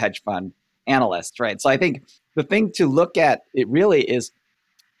leverage kind of hedge fund analysts, right? So I think the thing to look at it really is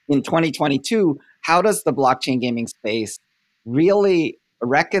in 2022, how does the blockchain gaming space really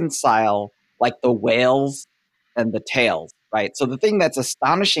reconcile like the whales and the tails, right? So the thing that's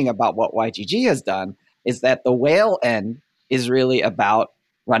astonishing about what YGG has done is that the whale end is really about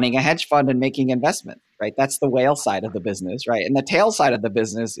running a hedge fund and making investments, right? That's the whale side of the business, right? And the tail side of the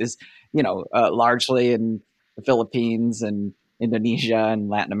business is, largely in the Philippines and Indonesia and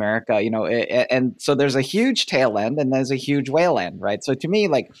Latin America, and so there's a huge tail end and there's a huge whale end, right? So to me,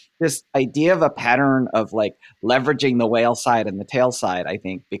 like this idea of a pattern of like leveraging the whale side and the tail side, I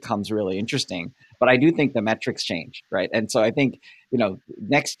think becomes really interesting. But I do think the metrics change, right? And so I think,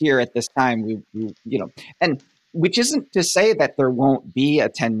 next year at this time, we and which isn't to say that there won't be a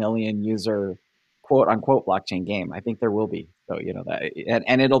 10 million user quote unquote blockchain game. I think there will be. So, that,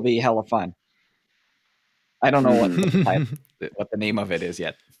 and it'll be hella fun. I don't know what the title, what the name of it is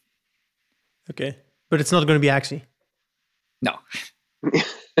yet. Okay. But it's not going to be Axie. No.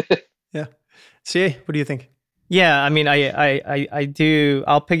 Yeah. CA, what do you think? Yeah, I mean, I do.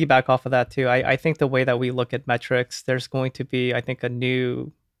 I'll piggyback off of that too. I think the way that we look at metrics, there's going to be, I think, a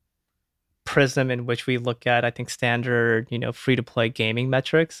new prism in which we look at, I think, standard, free to play gaming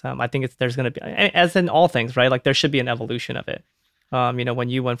metrics. I think there's going to be, as in all things, right? Like there should be an evolution of it. When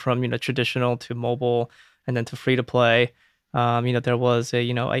you went from traditional to mobile and then to free to play, there was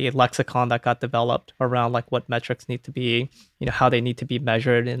a lexicon that got developed around like what metrics need to be, how they need to be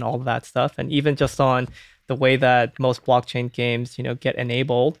measured and all of that stuff. And even just on the way that most blockchain games, get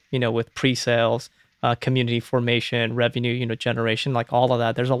enabled, with pre-sales, community formation, revenue, generation, like all of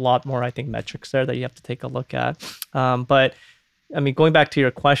that. There's a lot more, I think, metrics there that you have to take a look at. But I mean, going back to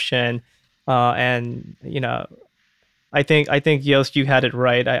your question, and I think Joost, you had it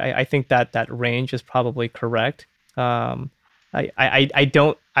right. I think that range is probably correct. I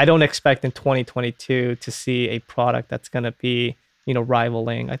don't expect in 2022 to see a product that's going to be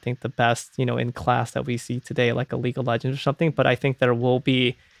rivaling, I think, the best in class that we see today, like a League of Legends or something. But I think there will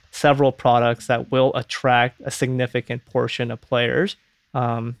be several products that will attract a significant portion of players.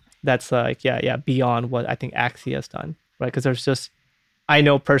 That's like beyond what I think Axie has done, right? Because there's just, I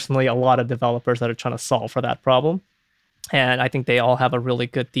know personally a lot of developers that are trying to solve for that problem. And I think they all have a really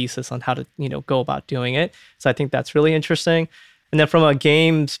good thesis on how to, go about doing it. So I think that's really interesting. And then from a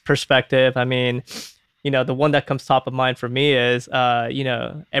games perspective, I mean, the one that comes top of mind for me is,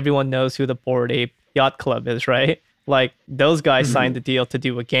 everyone knows who the Bored Ape Yacht Club is, right? Like those guys signed the deal to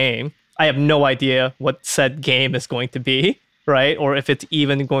do a game. I have no idea what said game is going to be, right? Or if it's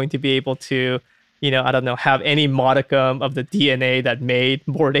even going to be able to, I don't know, have any modicum of the DNA that made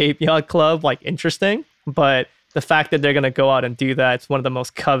Bored Ape Yacht Club like interesting. But the fact that they're going to go out and do that, it's one of the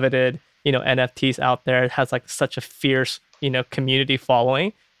most coveted, NFTs out there. It has like such a fierce, community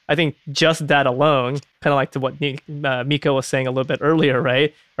following. I think just that alone, kind of like to what Miko was saying a little bit earlier,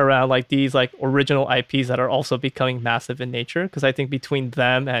 right? Around like these like original IPs that are also becoming massive in nature. Because I think between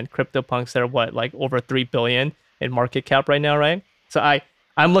them and CryptoPunks, they're like over 3 billion in market cap right now, right? So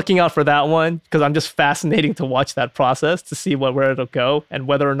I'm looking out for that one because I'm just fascinating to watch that process to see where it'll go and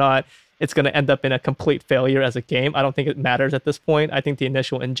whether or not it's going to end up in a complete failure as a game. I don't think it matters at this point. I think the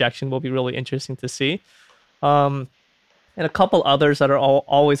initial injection will be really interesting to see. And a couple others that are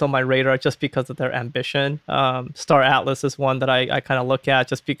always on my radar just because of their ambition. Star Atlas is one that I kind of look at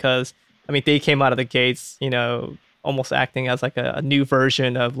just because, I mean, they came out of the gates, almost acting as like a new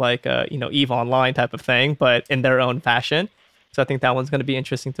version of like a, EVE Online type of thing, but in their own fashion. So I think that one's going to be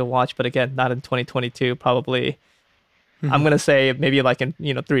interesting to watch. But again, not in 2022, probably. I'm going to say maybe like in,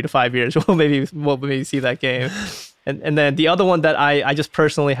 3 to 5 years, we'll maybe see that game. And then the other one that I just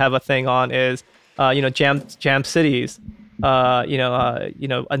personally have a thing on is, Jam Cities,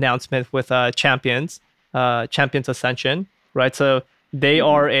 announcement with Champions Ascension, right? So they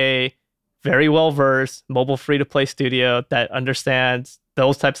are a very well-versed mobile free-to-play studio that understands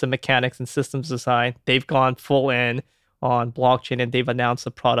those types of mechanics and systems design. They've gone full in on blockchain and they've announced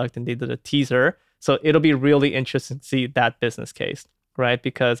the product and they did a teaser. So it'll be really interesting to see that business case, right?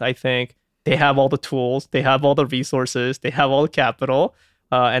 Because I think they have all the tools, they have all the resources, they have all the capital.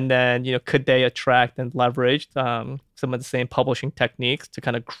 And then, could they attract and leverage some of the same publishing techniques to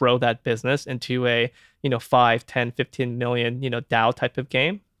kind of grow that business into a, 5, 10, 15 million, DAO type of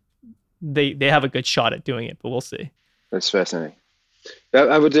game? They have a good shot at doing it, but we'll see. That's fascinating.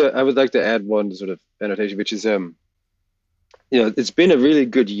 I would like to add one sort of annotation, which is, it's been a really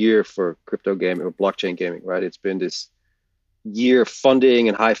good year for crypto gaming or blockchain gaming, right? It's been this year of funding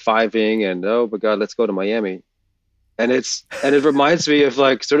and high-fiving and, oh my God, let's go to Miami. And it reminds me of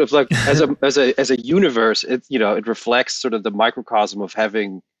like sort of like as a universe, it reflects sort of the microcosm of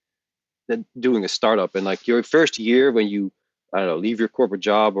doing a startup. And like your first year when you, I don't know, leave your corporate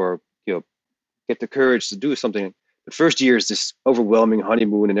job or get the courage to do something. The first year is this overwhelming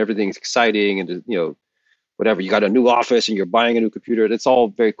honeymoon and everything's exciting and whatever. You got a new office and you're buying a new computer. That's all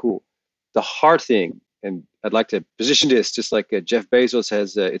very cool. The hard thing, and I'd like to position this just like Jeff Bezos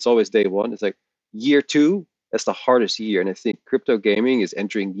has. It's always day one. It's like year two. That's the hardest year. And I think crypto gaming is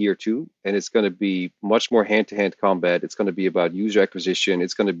entering year 2, and it's going to be much more hand-to-hand combat. It's going to be about user acquisition.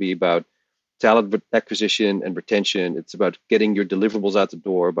 It's going to be about talent acquisition and retention. It's about getting your deliverables out the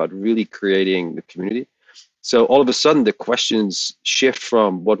door, about really creating the community. So all of a sudden, the questions shift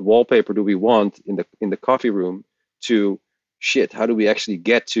from what wallpaper do we want in the coffee room to shit, how do we actually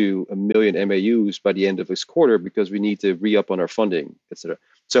get to 1 million MAUs by the end of this quarter, because we need to re-up on our funding, etc.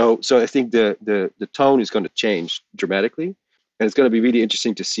 So I think the tone is going to change dramatically, and it's going to be really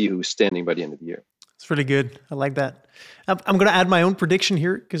interesting to see who's standing by the end of the year. It's really good. I like that. I'm going to add my own prediction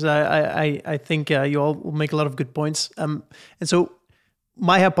here because I think you all will make a lot of good points. And so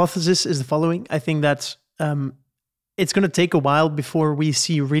my hypothesis is the following. I think that it's going to take a while before we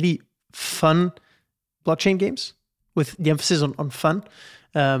see really fun blockchain games, with the emphasis on fun.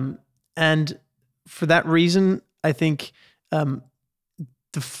 And for that reason, I think the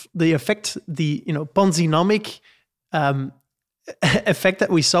effect, the Ponzi-nomic effect that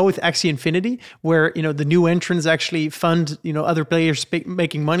we saw with Axie Infinity, where the new entrants actually fund other players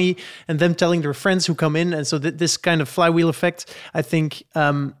making money and them telling their friends who come in, and so this kind of flywheel effect, I think,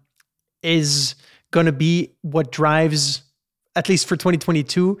 is going to be what drives, at least for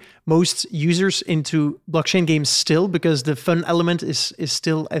 2022, most users into blockchain games still, because the fun element is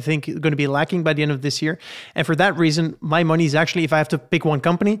still, I think, going to be lacking by the end of this year. And for that reason, my money is actually, if I have to pick one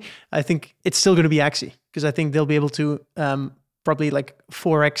company, I think it's still going to be Axie, because I think they'll be able to probably like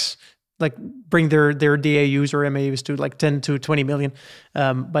 4x, like bring their DAUs or MAUs to like 10 to 20 million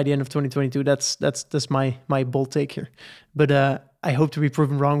by the end of 2022. That's my bold take here. But I hope to be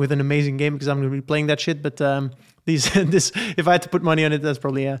proven wrong with an amazing game, because I'm going to be playing that shit. But this, if I had to put money on it, that's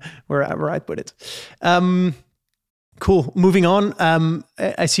probably where I'd put it. Cool. Moving on.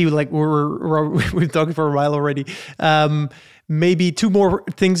 I see like we've been talking for a while already. Maybe two more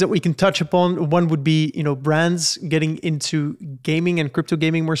things that we can touch upon. One would be, brands getting into gaming and crypto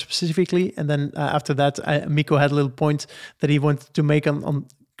gaming more specifically. And then after that, Mikko had a little point that he wanted to make on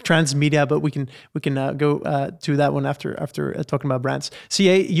transmedia, but we can go to that one after talking about brands.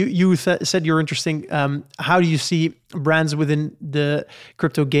 CA, you said you're interesting. How do you see brands within the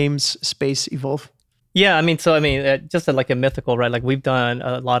crypto games space evolve? Yeah, just like a Mythical, right? Like we've done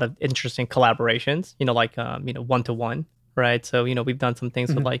a lot of interesting collaborations, like one-to-one, right? So, we've done some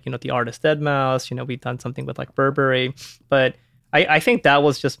things with like, the artist Deadmau5, we've done something with like Burberry, but I think that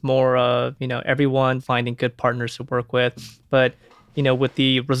was just more of, everyone finding good partners to work with. But, with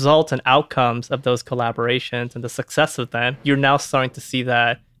the results and outcomes of those collaborations and the success of them, you're now starting to see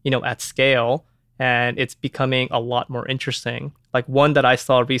that, at scale, and it's becoming a lot more interesting. Like one that I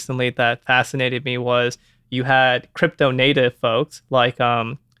saw recently that fascinated me was you had crypto native folks like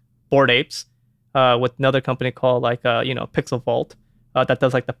Bored Apes with another company called like Pixel Vault that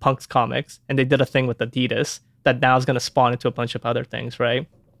does like the Punks comics, and they did a thing with Adidas that now is going to spawn into a bunch of other things, right?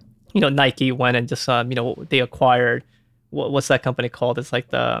 Nike went and just they acquired what's that company called? It's like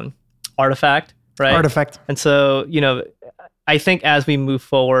the Artifact, right? Artifact. And so I think as we move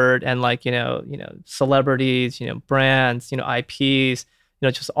forward and like celebrities, brands, IPs,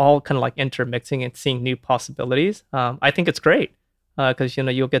 just all kind of like intermixing and seeing new possibilities. I think it's great because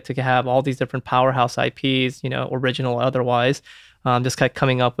you'll get to have all these different powerhouse IPs, original or otherwise, just kind of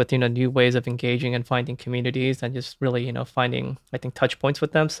coming up with new ways of engaging and finding communities and just really finding, I think, touch points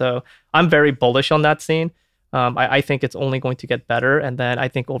with them. So I'm very bullish on that scene. I think it's only going to get better, and then I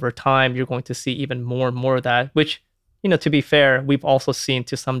think over time you're going to see even more and more of that, which to be fair, we've also seen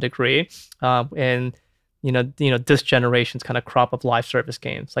to some degree in this generation's kind of crop of live service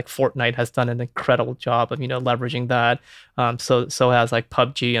games. Like Fortnite has done an incredible job of leveraging that. So has like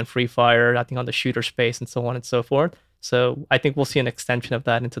PUBG and Free Fire, I think, on the shooter space and so on and so forth. So I think we'll see an extension of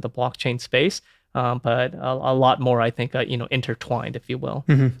that into the blockchain space, but a lot more, I think, intertwined, if you will.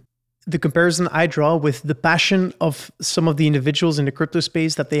 Mm-hmm. The comparison I draw with the passion of some of the individuals in the crypto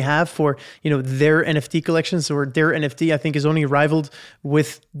space that they have for, their NFT collections or their NFT, I think is only rivaled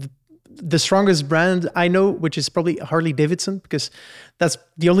with the strongest brand I know, which is probably Harley Davidson, because that's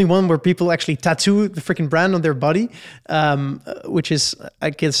the only one where people actually tattoo the freaking brand on their body, which is, I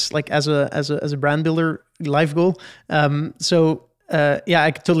guess, like as a brand builder life goal.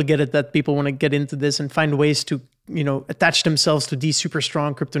 I totally get it that people want to get into this and find ways to attach themselves to these super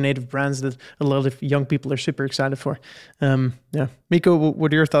strong crypto native brands that a lot of young people are super excited for. Mikko,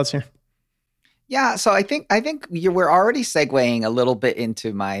 what are your thoughts here? Yeah, so I think we're already segueing a little bit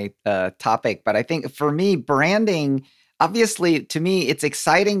into my topic, but I think for me, branding, obviously, to me, it's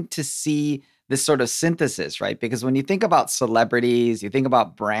exciting to see this sort of synthesis, right? Because when you think about celebrities, you think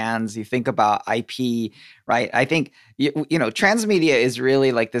about brands, you think about IP, right? I think, transmedia is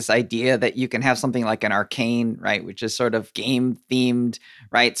really like this idea that you can have something like an Arcane, right? Which is sort of game themed,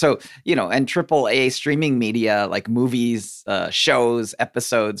 right? So, and AAA streaming media, like movies, shows,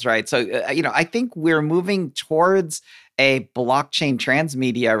 episodes, right? So, I think we're moving towards a blockchain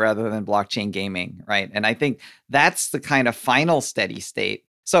transmedia rather than blockchain gaming, right? And I think that's the kind of final steady state.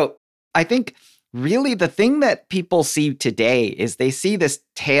 So I think really the thing that people see today is they see this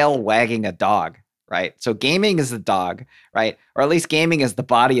tail wagging a dog, right? So gaming is the dog, right? Or at least gaming is the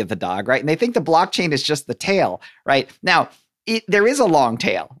body of the dog, right? And they think the blockchain is just the tail, right? Now, there is a long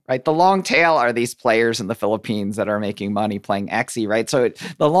tail, right? The long tail are these players in the Philippines that are making money playing Axie, right? So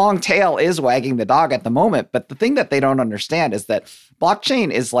the long tail is wagging the dog at the moment. But the thing that they don't understand is that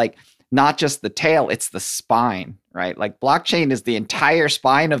blockchain is like not just the tail, it's the spine, right? Like blockchain is the entire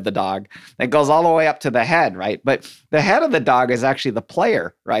spine of the dog that goes all the way up to the head, right? But the head of the dog is actually the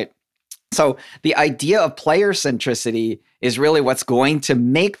player, right? So the idea of player centricity is really what's going to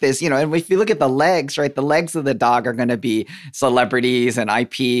make this, and if you look at the legs, right, the legs of the dog are going to be celebrities and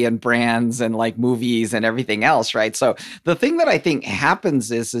IP and brands and like movies and everything else, right? So the thing that I think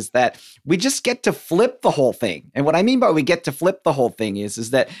happens is that we just get to flip the whole thing. And what I mean by we get to flip the whole thing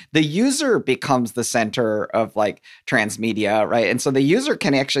is that the user becomes the center of like transmedia, right? And so the user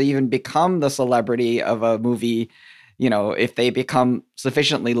can actually even become the celebrity of a movie, if they become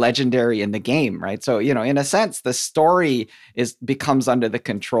sufficiently legendary in the game, right? So, in a sense, the story becomes under the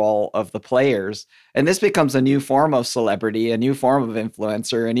control of the players. And this becomes a new form of celebrity, a new form of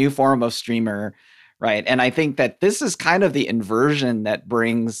influencer, a new form of streamer, right? And I think that this is kind of the inversion that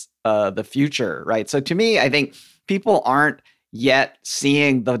brings the future, right? So to me, I think people aren't yet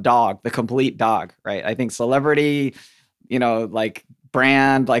seeing the dog, the complete dog, right? I think celebrity, like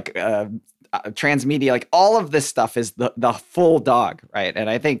brand, like transmedia, like all of this stuff is the full dog, right? And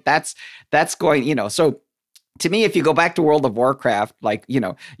I think that's going, so to me, if you go back to World of Warcraft, like,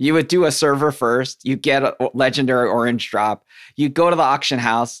 you would do a server first, you get a legendary orange drop, you go to the auction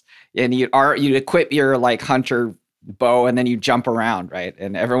house and you equip your like hunter bow and then you jump around, right?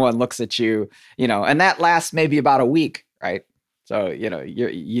 And everyone looks at you, and that lasts maybe about a week, right? So,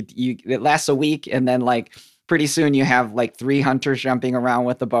 it lasts a week and then like pretty soon you have like 3 hunters jumping around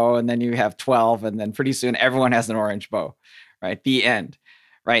with the bow and then you have 12 and then pretty soon everyone has an orange bow, right? The end,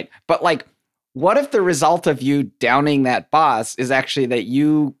 right? But like, what if the result of you downing that boss is actually that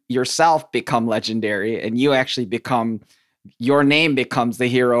you yourself become legendary and you actually your name becomes the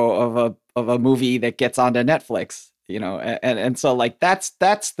hero of a movie that gets onto Netflix, and so like that's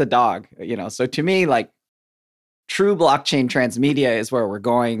the dog, So to me, like true blockchain transmedia is where we're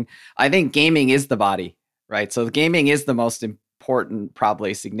going. I think gaming is the body, right? So gaming is the most important,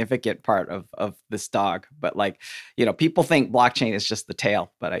 probably significant part of this dog. But like, people think blockchain is just the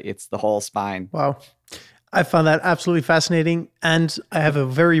tail, but it's the whole spine. Wow. I found that absolutely fascinating. And I have a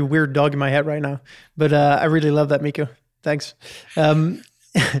very weird dog in my head right now, but I really love that, Miko. Thanks.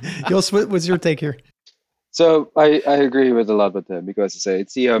 Jos, what's your take here? So I agree with a lot with that because I say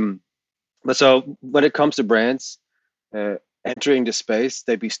it's the but so when it comes to brands entering the space,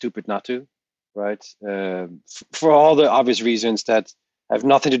 they'd be stupid not to, right? For all the obvious reasons that have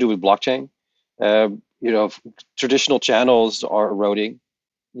nothing to do with blockchain. Traditional channels are eroding.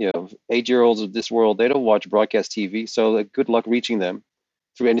 8-year-olds of this world, they don't watch broadcast TV, so like, good luck reaching them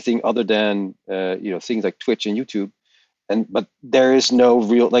through anything other than things like Twitch and YouTube. But there is no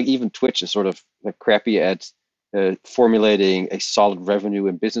real, like even Twitch is sort of like crappy at formulating a solid revenue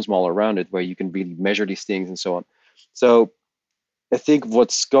and business model around it where you can really measure these things and so on. So I think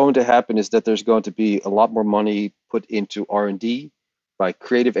what's going to happen is that there's going to be a lot more money put into R&D by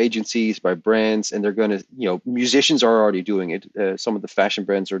creative agencies, by brands, and they're going to, musicians are already doing it. Some of the fashion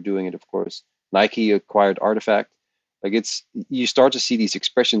brands are doing it, of course. Nike acquired Artifact. Like you start to see these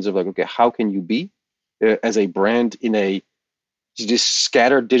expressions of like, okay, how can you be as a brand in this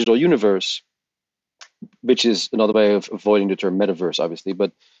scattered digital universe, which is another way of avoiding the term metaverse, obviously,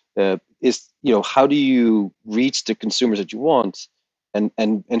 but how do you reach the consumers that you want, and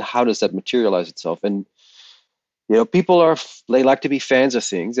how does that materialize itself? And people they like to be fans of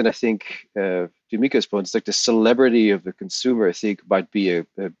things, and I think to Miko's point, it's like the celebrity of the consumer, I think, might be a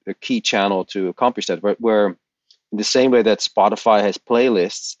key channel to accomplish that, right? Where in the same way that Spotify has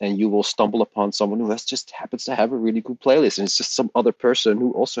playlists, and you will stumble upon someone who just happens to have a really cool playlist, and it's just some other person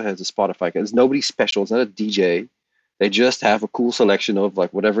who also has a Spotify. It's nobody special. It's not a DJ. They just have a cool selection of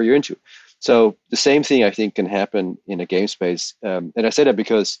like whatever you're into. So the same thing I think can happen in a game space. And I say that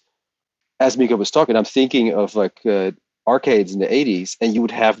because as Miko was talking, I'm thinking of like arcades in the 80s, and you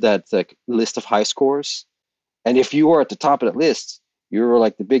would have that like list of high scores. And if you were at the top of that list, you were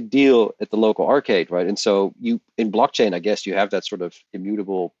like the big deal at the local arcade, right? And so in blockchain, I guess you have that sort of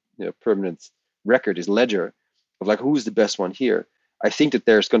immutable, permanent record, is ledger of like, who's the best one here? I think that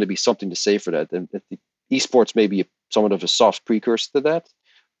there's going to be something to say for that. And that the esports may be somewhat of a soft precursor to that,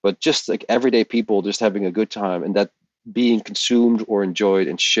 but just like everyday people just having a good time, and that being consumed or enjoyed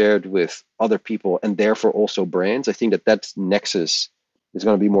and shared with other people, and therefore also brands, I think that nexus is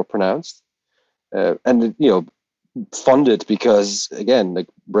going to be more pronounced. and funded because again, like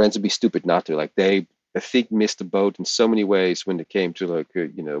brands would be stupid not to. Like they, I think, missed the boat in so many ways when it came to like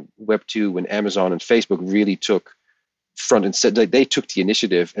Web 2, when Amazon and Facebook really took front and said they took the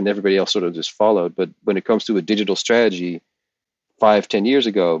initiative and everybody else sort of just followed. But when it comes to a digital strategy 5-10 years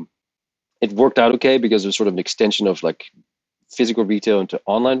ago, it worked out okay because it was sort of an extension of like physical retail into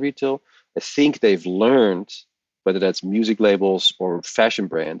online retail. I think they've learned, whether that's music labels or fashion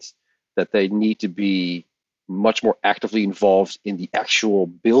brands, that they need to be much more actively involved in the actual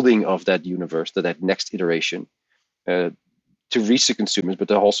building of that universe, that next iteration, to reach the consumers, but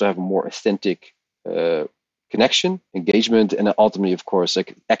to also have a more authentic connection, engagement, and ultimately, of course,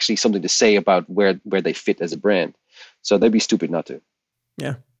 like actually something to say about where they fit as a brand. So they'd be stupid not to.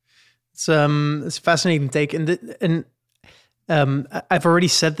 Yeah, it's a fascinating take, and I've already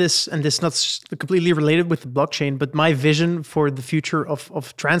said this, and this is not completely related with the blockchain, but my vision for the future of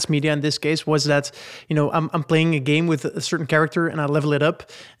transmedia in this case was that, I'm playing a game with a certain character and I level it up,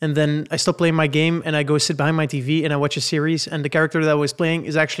 and then I stop playing my game and I go sit behind my TV and I watch a series, and the character that I was playing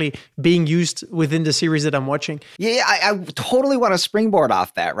is actually being used within the series that I'm watching. Yeah, I totally want to springboard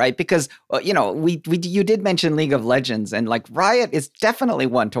off that, right? Because, you did mention League of Legends, and like Riot is definitely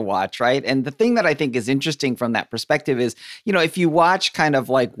one to watch, right? And the thing that I think is interesting from that perspective is, if you watch kind of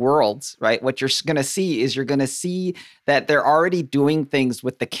like Worlds, right, what you're going to see is that they're already doing things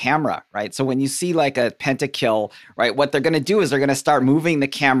with the camera, right? So when you see like a pentakill, right, what they're going to do is they're going to start moving the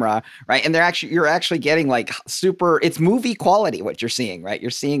camera, right? And you're actually getting like it's movie quality what you're seeing, right? You're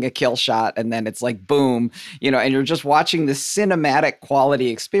seeing a kill shot and then it's like boom, and you're just watching the cinematic quality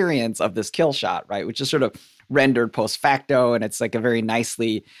experience of this kill shot, right? Which is sort of rendered post facto, and it's like a very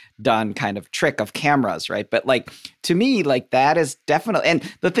nicely done kind of trick of cameras, right? But like to me, like that is definitely,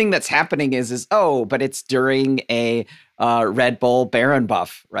 and the thing that's happening is but it's during a Red Bull Baron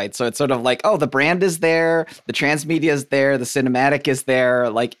buff, right? So it's sort of like, the brand is there, the transmedia is there, the cinematic is there,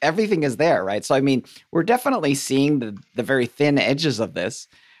 like everything is there, right? So I mean, we're definitely seeing the very thin edges of this,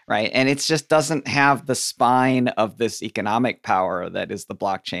 right? And it just doesn't have the spine of this economic power that is the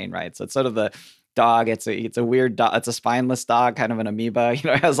blockchain, right? So it's sort of the dog. It's a weird dog. It's a spineless dog, kind of an amoeba. It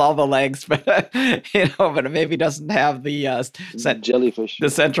has all the legs, but but it maybe doesn't have the jellyfish, the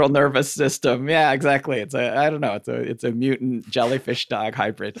central nervous system. Yeah, exactly. It's a mutant jellyfish dog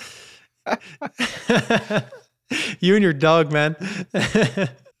hybrid. You and your dog, man.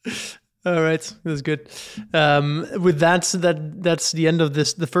 All right, that's good. With that's the end of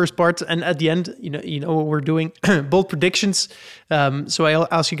the first part, and at the end, you know what we're doing, bold predictions. So I'll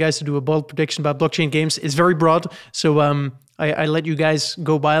ask you guys to do a bold prediction about blockchain games. It's very broad, so I let you guys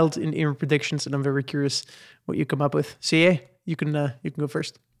go wild in your predictions, and I'm very curious what you come up with. CA, you can go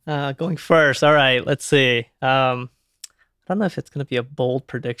first. Going first. All right, let's see. I don't know if it's going to be a bold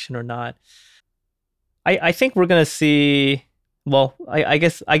prediction or not. I think we're going to see. Well, I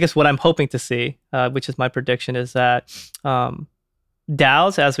guess what I'm hoping to see, which is my prediction, is that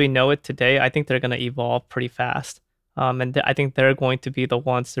DAOs, as we know it today, I think they're going to evolve pretty fast, and I think they're going to be the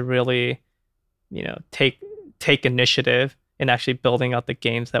ones to really, take initiative in actually building out the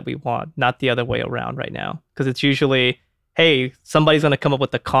games that we want, not the other way around right now. Because it's usually, hey, somebody's going to come up with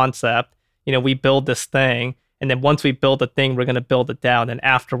the concept, we build this thing. And then once we build a thing, we're going to build it down. And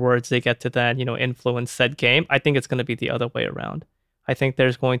afterwards, they get to then, influence said game. I think it's going to be the other way around. I think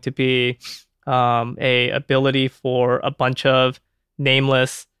there's going to be a ability for a bunch of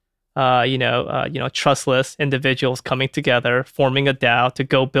nameless, trustless individuals coming together, forming a DAO to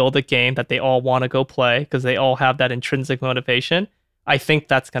go build a game that they all want to go play because they all have that intrinsic motivation. I think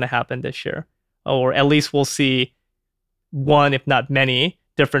that's going to happen this year. Or at least we'll see one, if not many,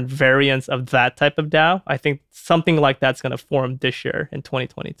 different variants of that type of DAO. I think something like that's going to form this year in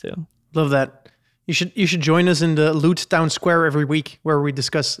 2022. Love that. You should join us in the Loot Town Square every week where we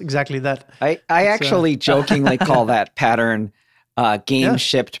discuss exactly that. I actually jokingly call that pattern game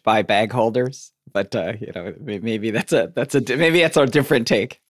shipped by bag holders, but maybe that's a different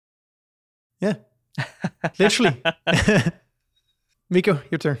take. Yeah, literally. Miko,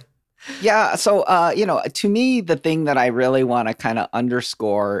 your turn. Yeah. So, to me, the thing that I really want to kind of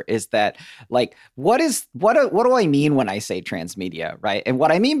underscore is that, like, what do I mean when I say transmedia, right? And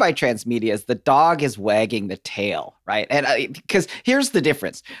what I mean by transmedia is the dog is wagging the tail, right? And because here's the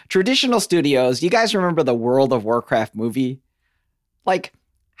difference. Traditional studios, you guys remember the World of Warcraft movie? Like,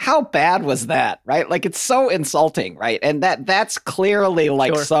 how bad was that, right? Like, it's so insulting, right? And that's clearly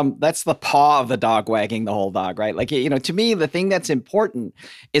like that's the paw of the dog wagging the whole dog, right? Like, to me, the thing that's important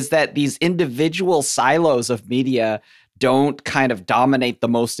is that these individual silos of media don't kind of dominate the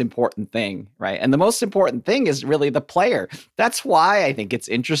most important thing, right? And the most important thing is really the player. That's why I think it's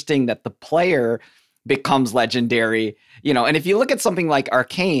interesting that the player becomes legendary, and if you look at something like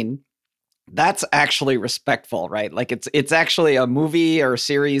Arcane, that's actually respectful, right? Like it's actually a movie or a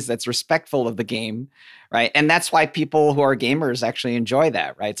series that's respectful of the game, right? And that's why people who are gamers actually enjoy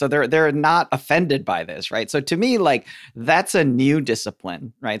that, right? So they're not offended by this, right? So to me, like that's a new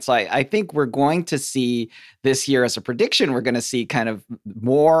discipline, right? So I think we're going to see this year as a prediction, we're going to see kind of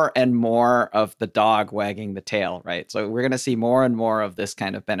more and more of the dog wagging the tail, right? So we're going to see more and more of this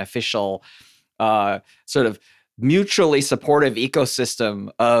kind of beneficial, sort of mutually supportive ecosystem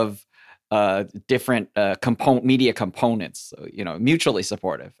of different media components, so, mutually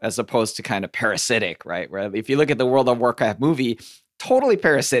supportive as opposed to kind of parasitic, right? Where if you look at the World of Warcraft movie, totally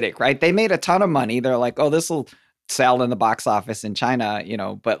parasitic, right? They made a ton of money. They're like, oh, this will sell in the box office in China,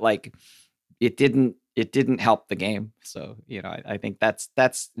 but like it didn't help the game. So, I think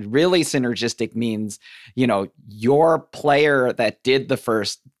that's really synergistic means, your player that did the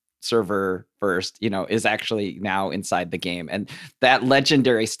first server first, is actually now inside the game. And that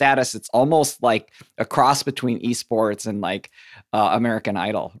legendary status, it's almost like a cross between esports and like American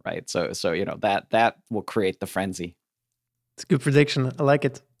Idol, right? So that will create the frenzy. It's a good prediction. I like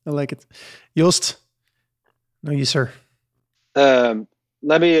it. Joost, no, you, sir.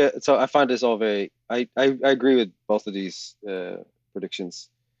 Let me. So I find this all very. I agree with both of these predictions.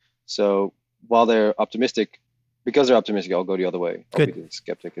 So while they're optimistic, because they're optimistic, I'll go the other way. I'll be the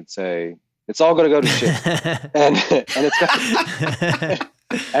skeptic and say it's all going to go to shit, and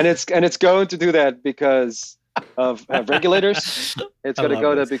it's going to do that because of regulators. It's going to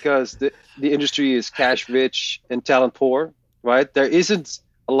go to because the industry is cash rich and talent poor. Right? There isn't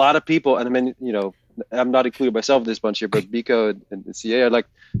a lot of people, and I mean, I'm not including myself in this bunch here, but Biko and CA are like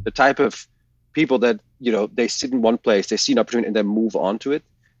the type of people that they sit in one place, they see an opportunity, and then move on to it.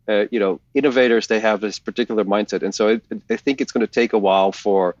 Innovators, they have this particular mindset. And so I think it's going to take a while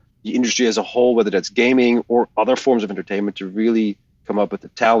for the industry as a whole, whether that's gaming or other forms of entertainment, to really come up with the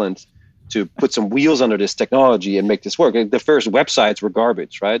talent to put some wheels under this technology and make this work. The first websites were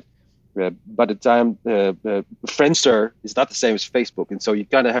garbage, right? By the time Friendster is not the same as Facebook. And so you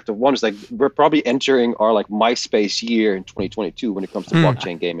kind of have to wonder, it's like we're probably entering our like MySpace year in 2022 when it comes to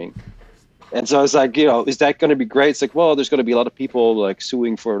blockchain gaming. And so it's like, is that going to be great? It's like, well, there's going to be a lot of people like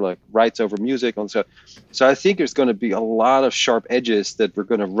suing for like rights over music. And so I think there's going to be a lot of sharp edges that we're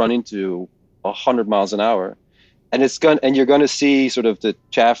going to run into 100 miles an hour. And you're going to see sort of the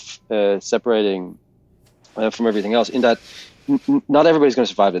chaff separating from everything else, in that not everybody's going to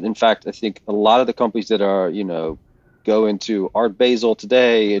survive it. In fact, I think a lot of the companies that are, go into Art Basel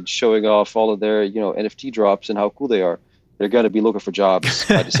today and showing off all of their, NFT drops and how cool they are, they're going to be looking for jobs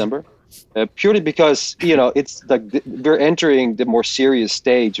by December. Purely because it's like we're entering the more serious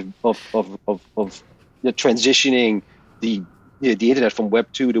stage of transitioning the internet from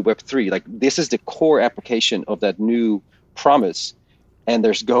Web 2 to Web 3. Like this is the core application of that new promise, and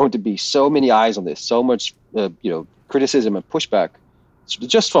there's going to be so many eyes on this, so much criticism and pushback,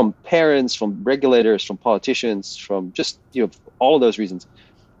 just from parents, from regulators, from politicians, from just all of those reasons.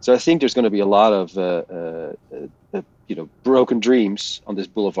 So I think there's going to be a lot of broken dreams on this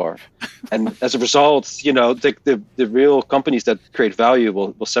boulevard, and as a result, the real companies that create value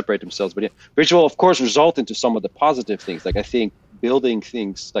will separate themselves. But which will of course result into some of the positive things. Like I think building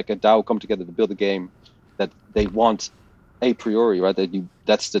things like a DAO come together to build a game that they want a priori, right?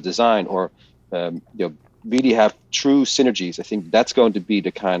 That's the design, or really have true synergies. I think that's going to be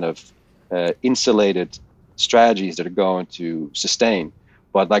the kind of insulated strategies that are going to sustain.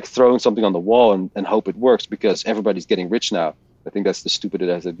 But like throwing something on the wall and hope it works because everybody's getting rich now, I think that's the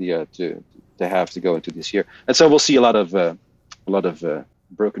stupidest idea to have to go into this year. And so we'll see a lot of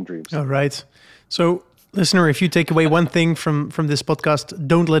broken dreams. All right. So, listener, if you take away one thing from this podcast,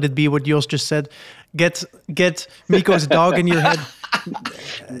 don't let it be what Joost just said. Get Miko's dog in your head.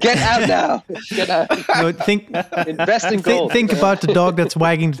 Get out now. Get out. Invest in gold. Think about the dog that's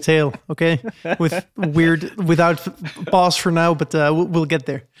wagging the tail. Okay, without pause for now, but we'll get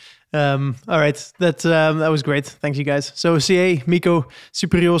there. All right, that was great. Thanks, you guys. So CA, Miko,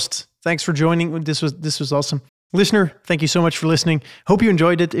 Super Joost, thanks for joining. This was awesome. Listener, thank you so much for listening. Hope you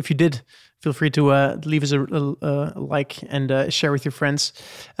enjoyed it. If you did, feel free to leave us a like and share with your friends.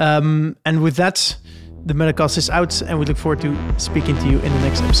 And with that, the Metacast is out, and we look forward to speaking to you in the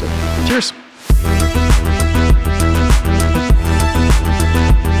next episode. Cheers.